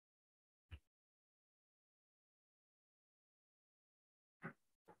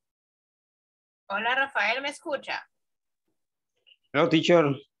 Hola, Rafael, ¿me escucha? No,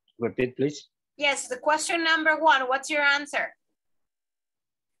 teacher, repeat, please. Yes, the question number one, what's your answer?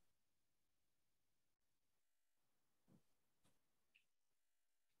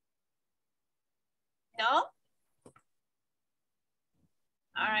 No?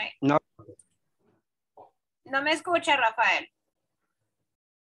 All right. No. No me escucha, Rafael.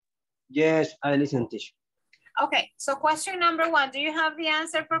 Yes, I listen, teacher. Okay, so question number one, do you have the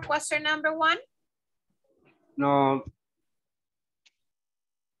answer for question number one? No,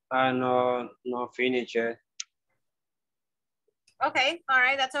 I no finish yet. Okay, all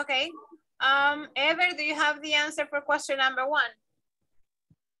right, that's okay. Ever, do you have the answer for question number one?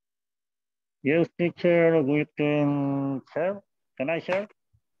 Yes, teacher, we can share. Can I share?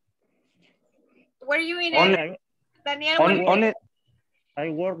 Were you in it? Daniel, I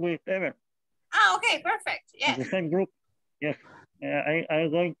work with Ever. Ah, okay, perfect. Yes. The same group. Yes. I'm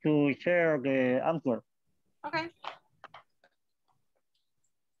going to share the answer. Okay.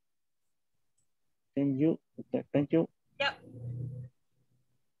 Thank you. Okay, thank you. Yep.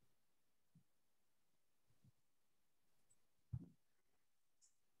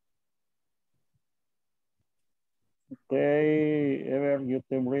 Okay, Ever, you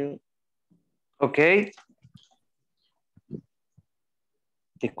can read. Okay.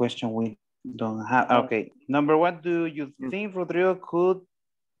 The question we don't have. Okay. Number one, do you think Rodrigo could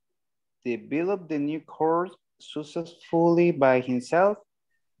develop the new course successfully by himself?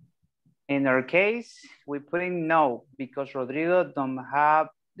 In our case, we put in no, because Rodrigo don't have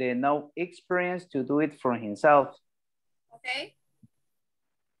the no experience to do it for himself. Okay.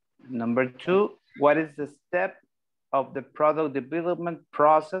 Number two, what is the step of the product development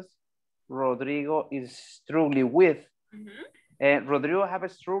process Rodrigo is struggling with? And Rodrigo have a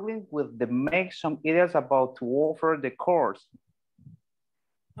struggling with the make some ideas about to offer the course.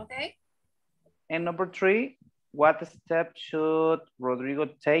 Okay. And number three, what step should Rodrigo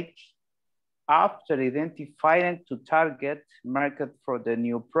take after identifying to target market for the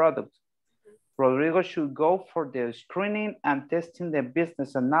new product? Rodrigo should go for the screening and testing the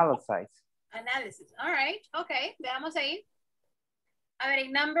business analysis. All right. Okay. Veamos ahí. A ver,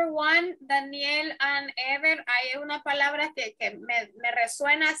 en number one, Daniel and Ever, hay una palabra que me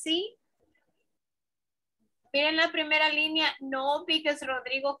resuena así. Miren la primera línea, no, because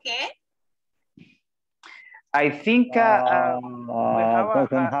Rodrigo, ¿qué? I think doesn't have.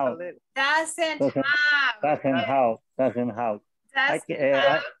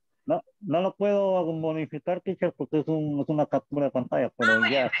 No lo puedo modificar, teacher, porque es una captura de pantalla, pero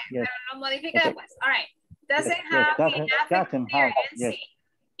ya. Pero lo modifica después. All right. Doesn't have enough experience.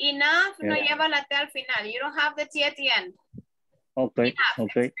 Enough no lleva la T al final. You don't have the T at the end. Okay. Enough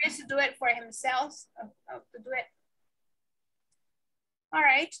Okay. experience to do it for himself. To do it. All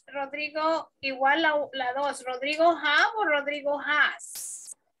right. Rodrigo, igual la dos. Rodrigo have o Rodrigo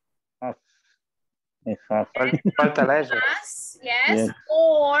has? Falta la S. Yes.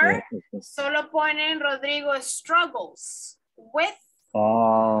 Or solo ponen Rodrigo struggles with.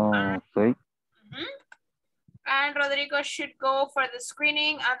 Okay. And Rodrigo should go for the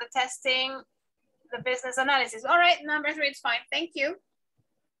screening and the testing, the business analysis. All right, number three, it's fine. Thank you.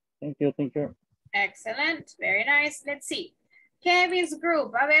 Thank you, teacher. Excellent, very nice. Let's see. Kevin's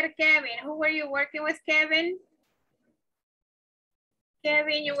group. A ver, Kevin, who were you working with, Kevin?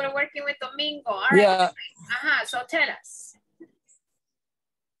 Kevin, you were working with Domingo. All right. Yeah. So tell us.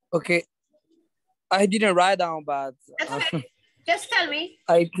 Okay. I didn't write down, but just tell me.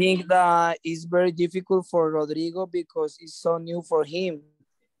 I think that it's very difficult for Rodrigo because it's so new for him.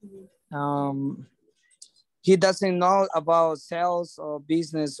 He doesn't know about sales or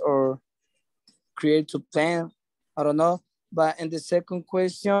business or create to plan. I don't know. But in the second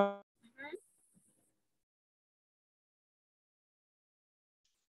question,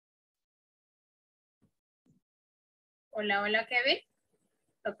 Hola, hola, Kevin.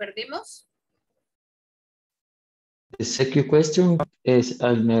 ¿Lo perdimos? The second question is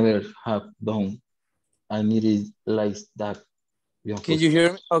I never have done. I need it like that. Can you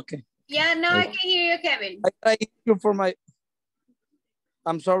hear me? Okay. Yeah, now I can hear you, Kevin. I got an issue for my,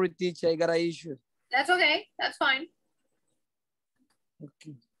 I'm sorry, teacher, I got an issue. That's okay, that's fine.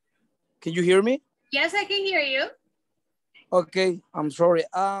 Okay. Can you hear me? Yes, I can hear you. Okay, I'm sorry.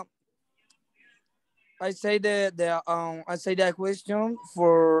 I say I say that question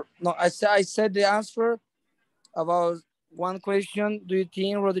for no. I said the answer about one question. Do you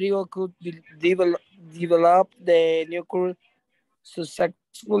think Rodrigo could develop the new course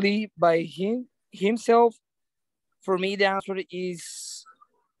successfully by himself? For me, the answer is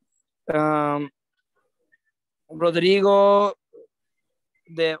Rodrigo.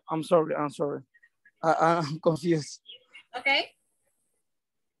 I'm sorry. I'm confused. Okay.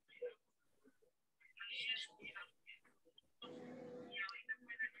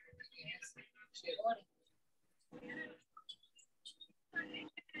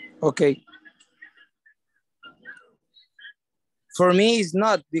 Okay. For me, it's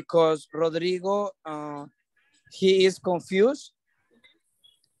not because Rodrigo, he is confused.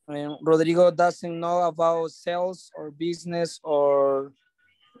 And Rodrigo doesn't know about sales or business or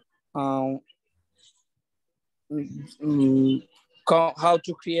how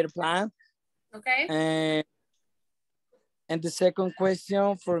to create a plan. Okay. And the second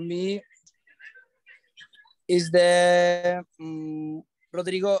question for me is that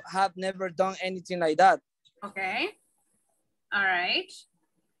Rodrigo have never done anything like that. Okay. All right.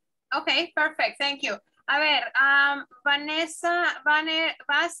 Okay, perfect. Thank you. A ver, Vanessa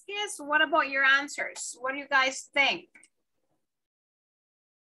Vasquez, what about your answers? What do you guys think?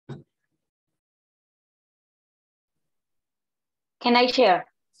 Can I share?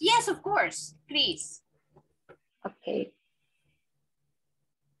 Yes, of course, please. Okay.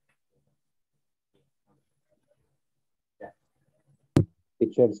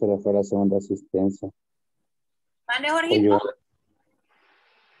 Teacher, se le fue la segunda asistencia. ¿Mande, Jorgito?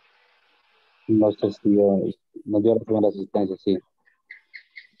 No sé si yo, nos dio la segunda asistencia, sí.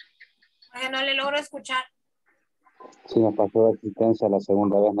 Oye, no le logro escuchar. Sí, nos pasó la asistencia la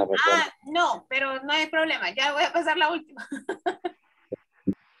segunda vez, me recuerdo. No, pero no hay problema. Ya voy a pasar la última.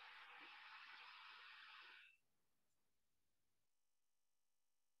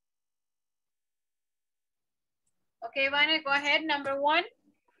 Okay, Vane, go ahead. Number one.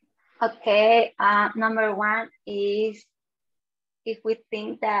 Okay, number one is if we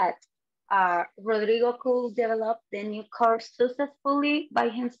think that Rodrigo could develop the new course successfully by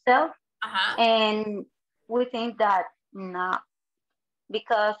himself. And we think that no,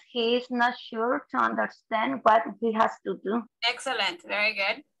 because he is not sure to understand what he has to do. Excellent, very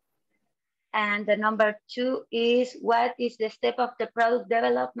good. And the number two is what is the step of the product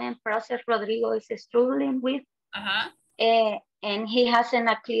development process Rodrigo is struggling with? And he hasn't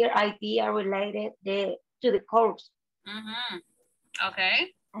a clear idea related to the course.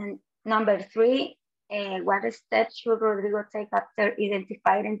 Okay. And number three, what steps should Rodrigo take after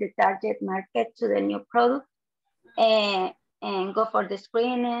identifying the target market to the new product? And go for the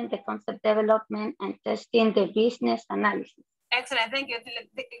screening, the concept development, and testing the business analysis. Excellent, thank you.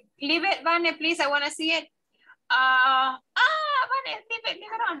 Leave it, Vane, please. I want to see it. Vane,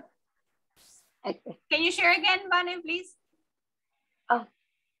 leave it on. Okay. Can you share again, Vane, please? Oh.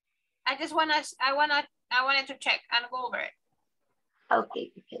 I wanted to check and go over it.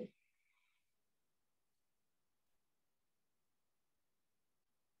 Okay, okay.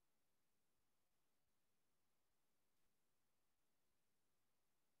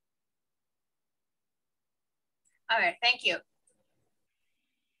 All right, thank you.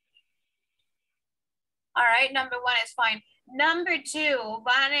 All right, number one is fine. Number two,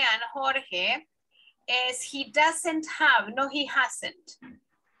 Vane and Jorge, is he doesn't have, no, he hasn't.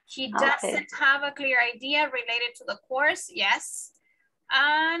 He doesn't have a clear idea related to the course, yes.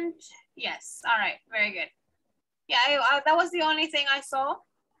 And yes, all right, very good. Yeah, that was the only thing I saw.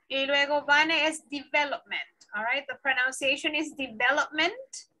 Y luego Vane is development, all right? The pronunciation is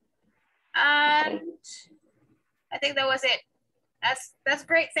development. And I think that was it. That's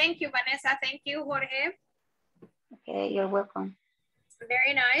great. Thank you, Vanessa. Thank you, Jorge. Okay, you're welcome.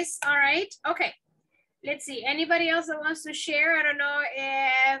 Very nice. All right. Okay. Let's see. Anybody else that wants to share? I don't know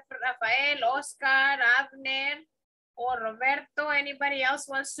if Rafael, Oscar, Abner, or Roberto, anybody else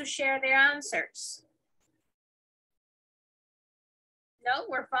wants to share their answers? No,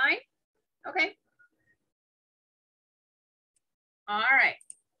 we're fine. Okay. All right.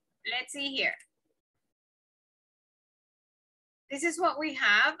 Let's see here. this is what we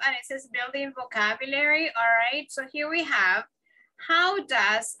have, and it says building vocabulary. All right, so here we have, how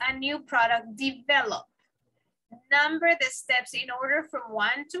does a new product develop? Number the steps in order from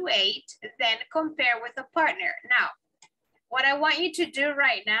 1 to 8, then compare with a partner. Now, what I want you to do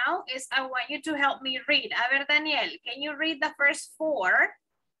right now is I want you to help me read. A ver, Daniel, can you read the first 4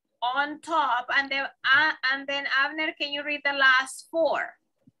 on top? And then Abner, can you read the last 4?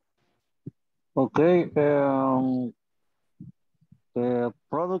 Okay. The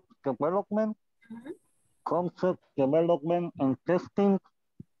product development, concept development and testing,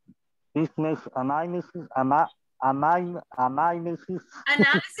 business analysis,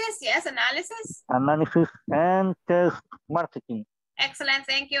 Yes, analysis. Analysis and test marketing. Excellent,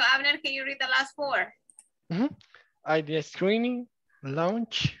 thank you. Abner, can you read the last 4? Idea screening,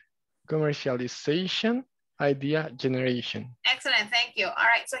 launch, commercialization, idea generation. Excellent, thank you. All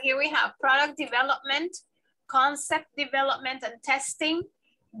right, so here we have product development, concept development and testing,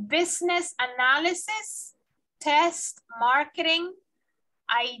 business analysis, test marketing,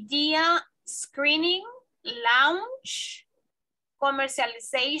 idea screening, launch,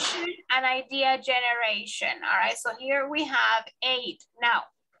 commercialization, and idea generation. All right, so here we have 8. Now,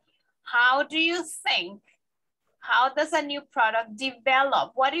 how do you think, how does a new product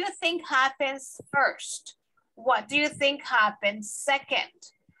develop? What do you think happens first? What do you think happens second?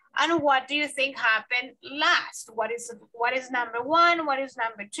 And what do you think happened last? What is number 1? What is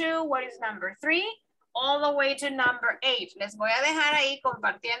number 2? What is number 3? All the way to number 8. Les voy a dejar ahí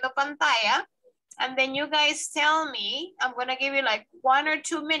compartiendo pantalla. And then you guys tell me, I'm gonna give you like 1 or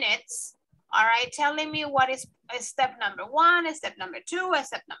 2 minutes. All right, telling me what is step number 1, step number 2, and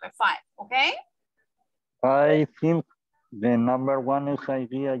step number 5, okay? I think the number 1 is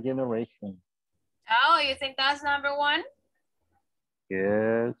idea generation. Oh, you think that's number 1?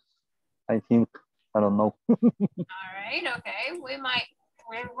 Yes, I think, I don't know. All right, okay, we're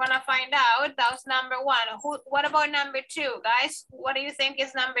gonna find out. That's number 1. What about number 2, guys? What do you think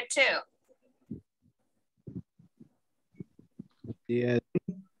is number 2? Yeah.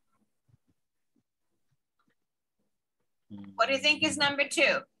 What do you think is number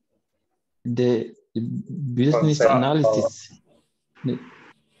 2? The business analysis.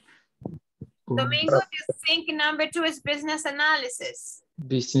 Domingo, do you think number 2 is business analysis?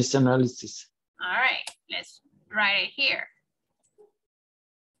 Business analysis. All right, let's write it here.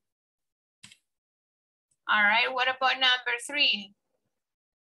 All right, what about number 3?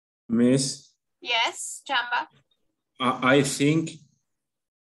 Miss? Yes, Chamba? I think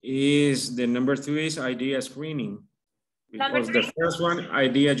is the number 3 is idea screening. Because the first one,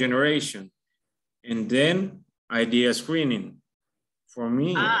 idea generation. And then idea screening. For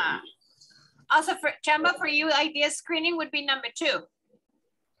me. Also for Chamba, for you, idea screening would be number 2.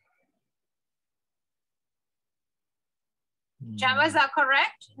 Chamba, is that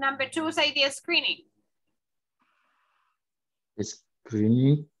correct? Number 2 is idea screening.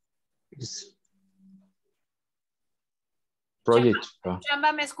 Screening is project.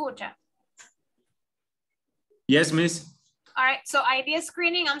 Chamba, ¿me escucha? Yes, miss. All right, so idea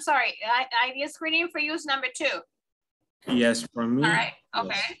screening, I'm sorry, idea screening for you is number 2. Yes, for me. All right,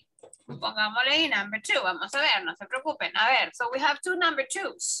 okay. Yes. Pongámosle ahí number 2. Vamos a ver, no se preocupen. A ver, so we have 2 number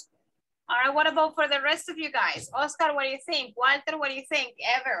 2s. All right, what about for the rest of you guys? Oscar, what do you think? Walter, what do you think?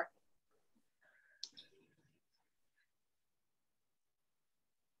 Ever?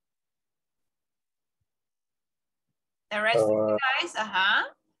 The rest of you guys,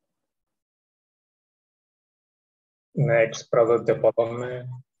 Next, product development.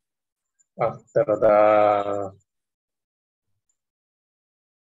 After the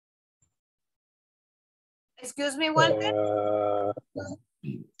excuse me, Walter?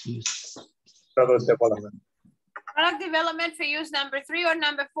 Product development. Product development for you is number 3 or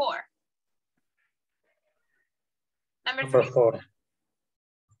number 4? Number 4. Okay.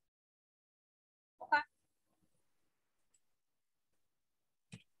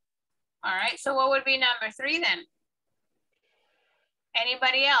 All right, so what would be number 3 then?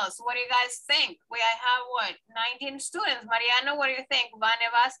 Anybody else? What do you guys think? I have what, 19 students. Mariano, what do you think? Vane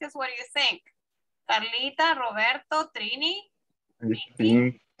Vasquez, what do you think? Carlita, Roberto, Trini? I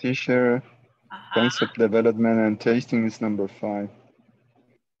think teacher, concept development and tasting is number 5.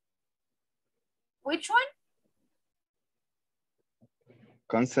 Which one?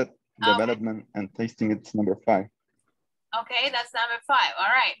 Concept development and tasting is number 5. Okay, that's number 5. All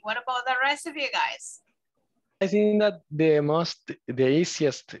right, what about the rest of you guys? I think that the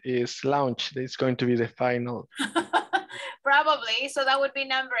easiest is launch. It's going to be the final. Probably, so that would be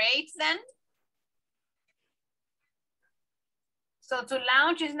number 8 then? So to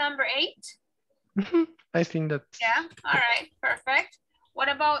launch is number 8? I think that. Yeah, all right, perfect. What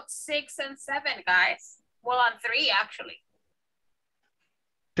about 6 and 7, guys? Well, on 3, actually.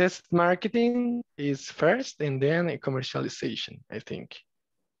 Test marketing is first and then a commercialization, I think.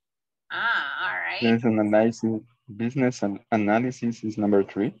 Ah, all right. Business analysis is number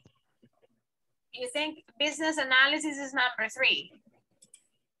 3. You think business analysis is number 3?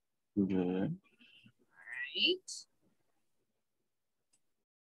 Yeah. All right.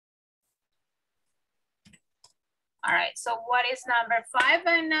 All right, so what is number 5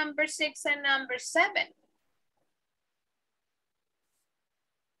 and number 6 and number 7?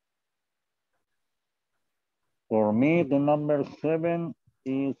 For me, the number 7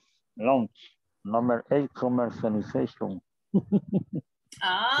 is launch. Number 8, commercialization.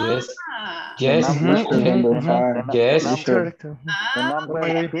 Yes. Ah. Yes. Yes. Correct.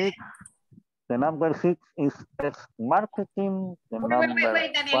 The number 6 is test marketing. The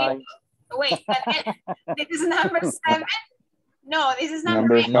Wait, Daniel. Wait, Daniel. This is number 7? No, this is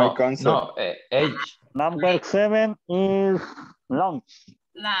number 8. Number 5 concept. No, 8. Number 7 is launch.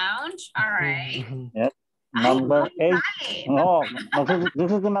 Lounge, all right. Yes. Number 8. No,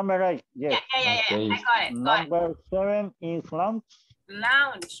 this is the number 8. Yes. Yeah. I got it. Number 7 is launch.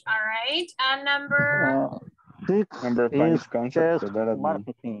 Lounge, all right. And number 6 Number 5 is is concept test development.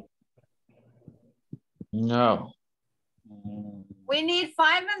 marketing. No. We need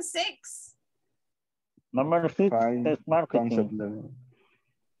 5 and 6. Number 6 test marketing.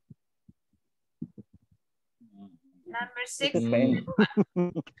 Number 6.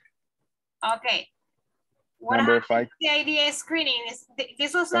 Okay. What Number happened 5. to the idea screening?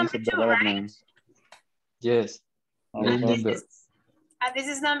 This was number 2, right? Yes. And this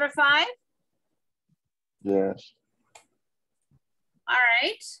is number 5? Yes. All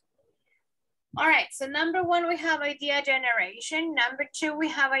right. All right, so number 1, we have idea generation. Number 2, we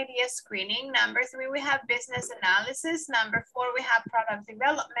have idea screening. Number 3, we have business analysis. Number 4, we have product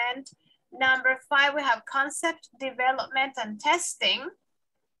development. Number 5, we have concept development and testing.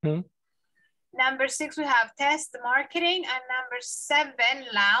 Number 6, we have test marketing. And number 7,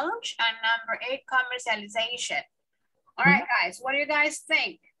 launch. And number 8, commercialization. All right, guys, what do you guys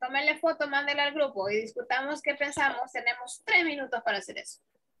think? Tómenle foto, mándela al grupo y discutamos qué pensamos. Tenemos 3 minutos para hacer eso.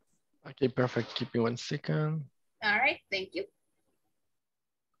 Okay, perfect. Give me 1 second. All right, thank you.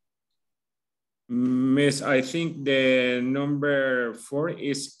 Miss, I think the number 4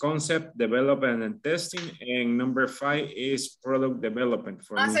 is concept development and testing, and number 5 is product development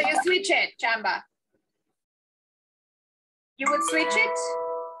for me. So you switch it, Chamba. You would switch it?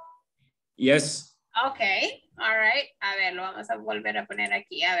 Yes. Okay, all right. A ver, lo vamos a volver a poner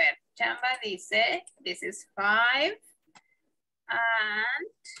aquí. A ver, Chamba dice, this is 5.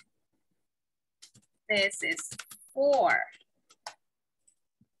 And this is 4.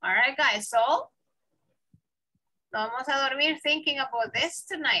 All right, guys, so vamos a dormir thinking about this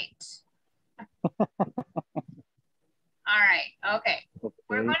tonight. All right, okay.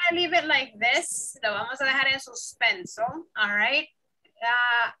 We're gonna leave it like this. Lo vamos a dejar en suspenso, all right?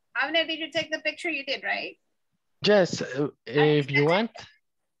 Avner, did you take the picture? You did, right? Yes, if you want.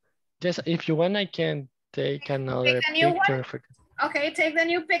 Yes, if you want, I can take another picture. Okay, take the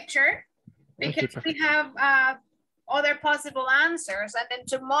new picture because we have other possible answers. And then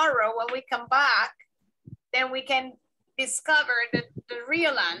tomorrow when we come back, then we can discover the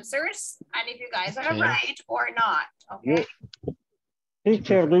real answers. And if you guys are right or not, okay?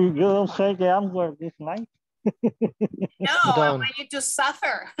 Teacher, you don't say the answer this night? No, I want you to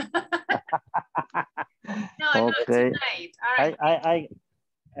suffer. No, not tonight. All right.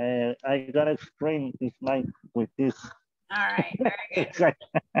 I got a screen this night with this. All right, very good.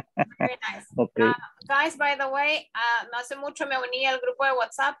 Very nice. Okay. Guys, by the way, no hace mucho me uní al grupo de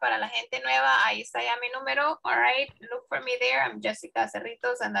WhatsApp para la gente nueva. Ahí está ya mi número. All right, look for me there. I'm Jessica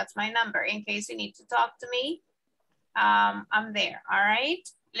Cerritos, and that's my number. In case you need to talk to me, I'm there. All right.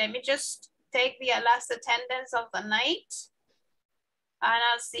 Let me just take the last attendance of the night, and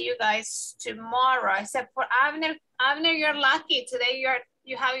I'll see you guys tomorrow. Except for Avner. Avner, you're lucky today.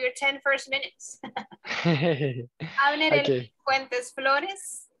 You have your 10 first minutes. Avner Okay. Fuentes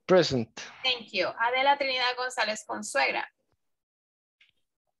Flores. Present. Thank you. Adela Trinidad González Consuegra.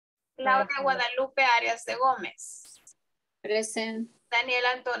 Claudia Guadalupe Arias de Gómez. Present. Daniel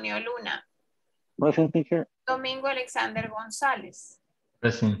Antonio Luna. Present, teacher. Domingo Alexander González.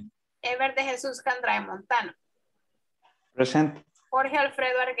 Present. Ever de Jesús Candrae Montano. Present. Jorge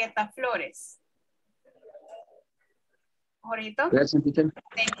Alfredo Argueta Flores. Jorito. Present, teacher.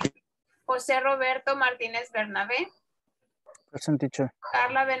 Thank you. José Roberto Martínez Bernabé. Present, teacher.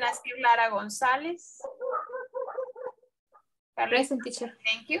 Carla Benasquir Lara González. Present, teacher.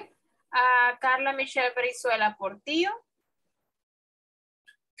 Thank you. Carla Michelle Brizuela Portillo.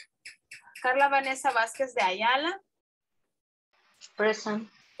 Carla Vanessa Vázquez de Ayala. Present.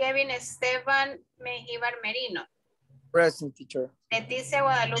 Kevin Esteban Mengíbar Merino. Present, teacher. Leticia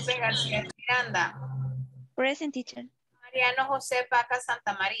Guadalupe García Miranda. Present, teacher. Mariano José Paca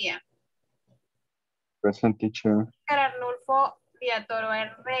Santa María. Present, teacher. Arnulfo Villatoro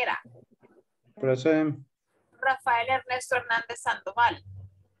Herrera. Present. Rafael Ernesto Hernández Sandoval.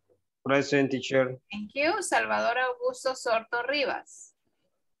 Present, teacher. Thank you. Salvador Augusto Sorto Rivas.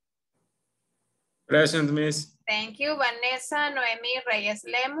 Present, Miss. Thank you. Vanessa Noemí Reyes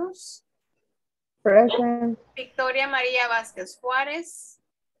Lemus. Present. Victoria María Vázquez Juárez.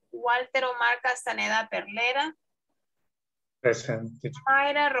 Walter Omar Castaneda Perlera. Present, teacher.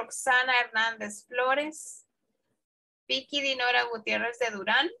 Mayra Roxana Hernández Flores. Vicky Dinora Gutiérrez de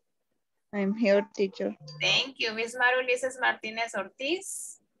Durán. I'm here, teacher. Thank you. Miss Maru Ulises Martínez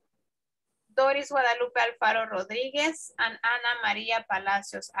Ortiz. Doris Guadalupe Alfaro Rodríguez and Ana María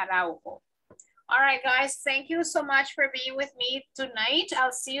Palacios Araujo. All right, guys, thank you so much for being with me tonight.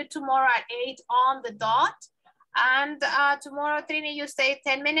 I'll see you tomorrow at 8 on the dot. And tomorrow, Trini, you stay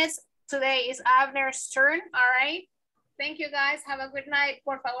 10 minutes. Today is Avner's turn, all right? Thank you, guys. Have a good night.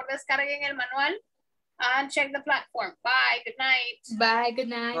 Por favor, descarguen el manual and check the platform. Bye, good night. Bye, good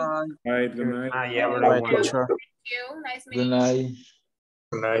night. Bye, good night. Hi, Bye, everyone. teacher. Thank you. Nice meeting Good you. night.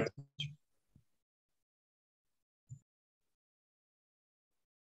 Good night.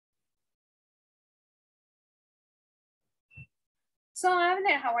 So,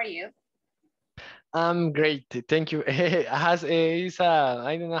 Avner, how are you? I'm great, thank you. I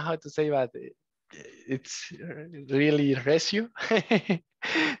don't know how to say, but it's really ratio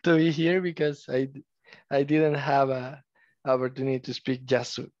to be here because I didn't have a opportunity to speak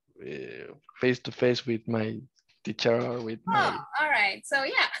just face to face with my teacher or with my. Oh, all right. So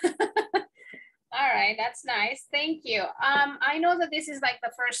yeah. All right, that's nice. Thank you. I know that this is like the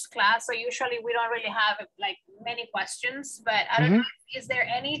first class, so usually we don't really have like many questions, but I don't know, is there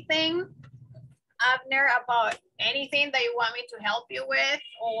anything, Avner, about anything that you want me to help you with,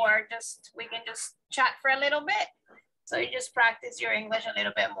 or just we can just chat for a little bit so you just practice your English a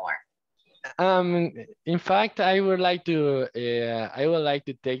little bit more? In fact, I would like to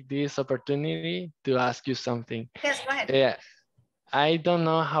take this opportunity to ask you something. Yes, go ahead. I don't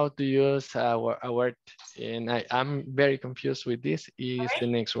know how to use a word, and I'm very confused with this. Is the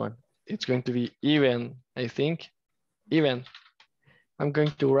next one? It's going to be even, I think. Even. I'm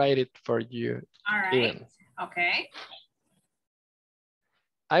going to write it for you. All right. Even. Okay.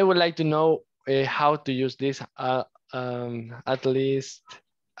 I would like to know how to use this. At least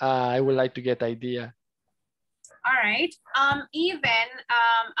I would like to get idea. All right. Even,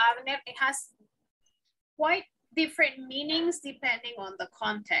 Avner, it has quite different meanings depending on the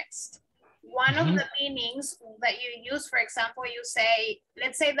context. One of the meanings that you use, for example, you say,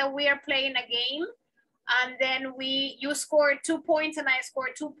 let's say that we are playing a game and then you scored 2 points and I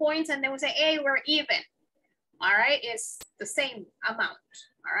scored 2 points, and then we say, hey, we're even. All right, it's the same amount.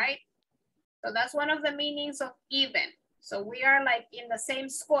 All right. So that's one of the meanings of even. So we are like in the same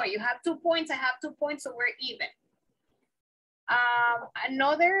score. You have 2 points, I have 2 points, so we're even.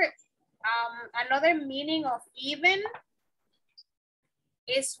 Another meaning of even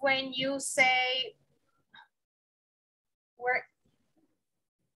is when you say we're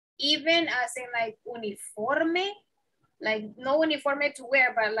even as in like uniforme, like no uniforme to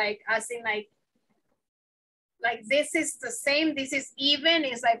wear, but like as in like this is the same, this is even,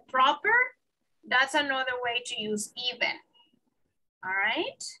 is like proper. That's another way to use even. All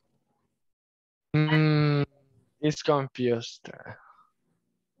right. It's confused.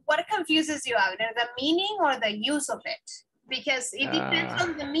 What confuses you, Avner, the meaning or the use of it? Because it depends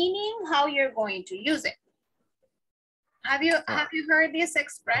on the meaning, how you're going to use it. Have you heard this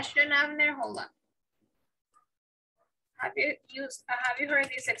expression, Avner? Hold on. Have you heard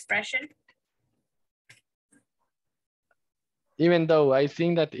this expression? Even though I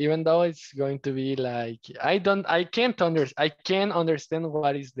think that even though it's going to be like I can't understand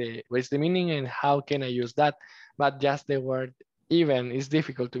what is the meaning and how can I use that, but just the word even is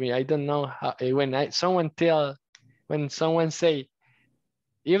difficult to me. I don't know how when someone say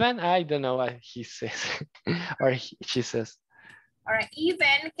even, I don't know what he says or she says. All right,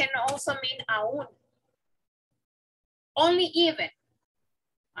 even can also mean aún. Only even.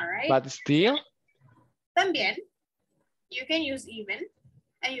 All right. But still? También. You can use even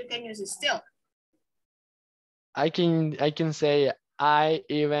and you can use still. I can say I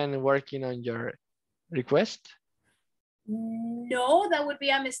even working on your request. No, that would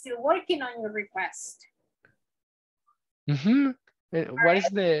be I'm still working on your request. What is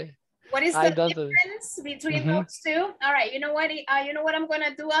the What is the difference between those two? All right, you know what I'm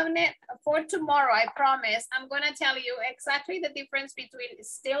gonna do, Avnet? For tomorrow, I promise, I'm gonna tell you exactly the difference between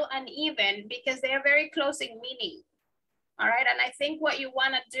still and even because they are very close in meaning. All right, and I think what you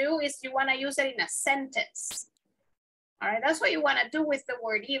wanna do is you wanna use it in a sentence. All right, that's what you wanna do with the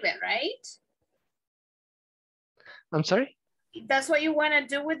word even, right? I'm sorry? That's what you wanna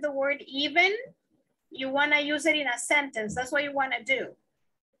do with the word even. You wanna use it in a sentence. That's what you wanna do.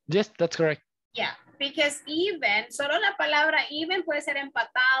 Yes, that's correct. Yeah, because even, solo la palabra even puede ser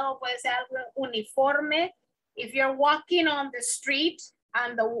empatado, puede ser algo uniforme. If you're walking on the street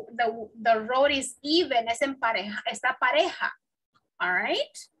and the road is even, es en pareja, está pareja, all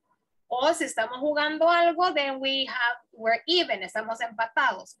right? O si estamos jugando algo, then we're even, estamos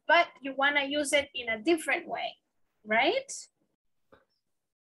empatados. But you want to use it in a different way, right?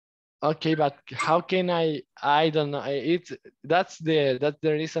 Okay, but how can I don't know. That's the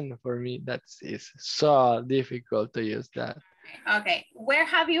reason for me that is so difficult to use that. Okay, where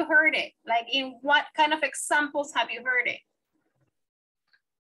have you heard it? Like in what kind of examples have you heard it?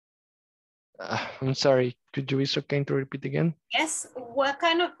 I'm sorry, could you be so kind to repeat again? Yes,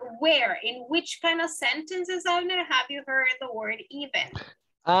 where, in which kind of sentences, Abner, have you heard the word even?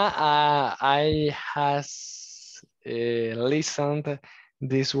 I has listened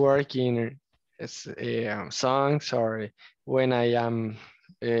this work in songs or when I am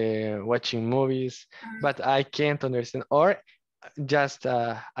watching movies, but I can't understand. Or just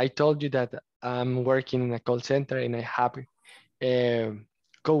I told you that I'm working in a call center and I have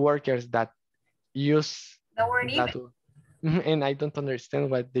co-workers that use the word that even. And I don't understand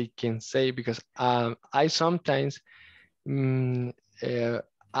what they can say because I sometimes I'm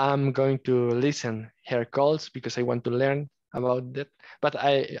going to listen her calls because I want to learn about that, but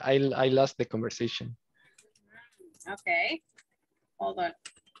I lost the conversation. Okay, hold on.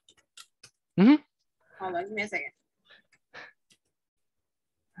 Hold on, give me a second.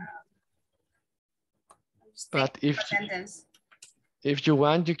 But if you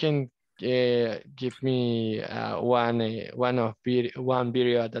want, you can give me one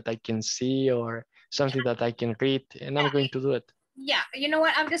video that I can see or something that I can read, and I'm going to do it. Yeah, you know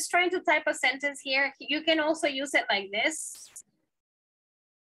what? I'm just trying to type a sentence here. You can also use it like this.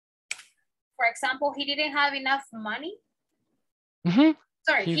 For example, he didn't have enough money.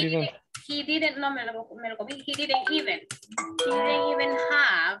 Sorry, he didn't even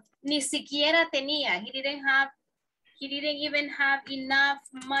have, ni siquiera tenía, he didn't even have enough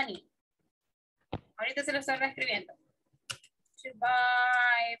money. Ahorita se lo estoy reescribiendo. To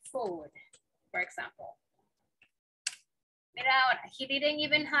buy food, for example. Mira ahora, he didn't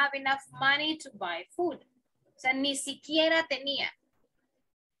even have enough money to buy food. O sea, ni siquiera tenía.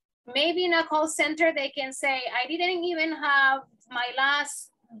 Maybe in a call center, they can say, I didn't even have my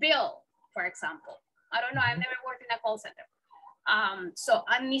last bill, for example. I don't know, I've never worked in a call center. So,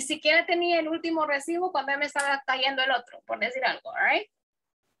 ni siquiera tenía el último recibo cuando me estaba cayendo el otro, por decir algo, all right?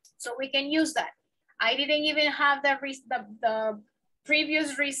 So we can use that. I didn't even have the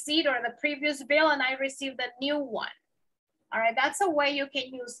previous receipt or the previous bill and I received the new one. All right, that's a way you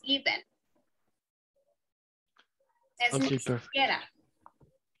can use even. Okay, perfect.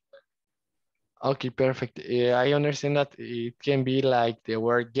 Okay, perfect. I understand that it can be like the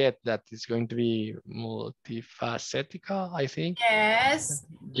word get that is going to be multifaceted, I think. Yes,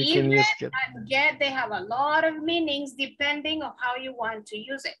 you even can use get. and get, they have a lot of meanings depending on how you want to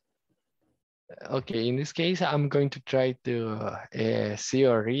use it. Okay, in this case, I'm going to try to see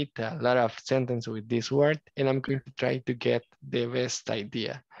or read a lot of sentences with this word, and I'm going to try to get the best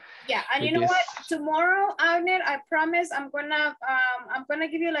idea. Yeah, and you know what? Tomorrow, Agner, I promise I'm gonna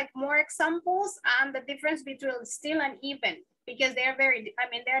give you like more examples and the difference between still and even because they're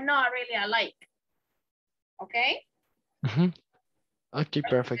they're not really alike. Okay. Okay,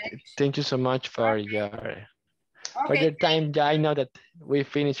 perfect. Thank you so much for your time. Yeah, I know that we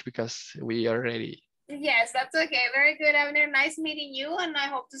finished because we are ready. Yes, that's okay. Very good, Abner. Nice meeting you, and I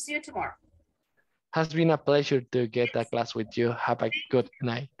hope to see you tomorrow. Has been a pleasure to get a class with you. Have a good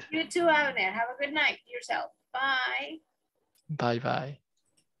night. You too, Abner. Have a good night yourself. Bye. Bye-bye.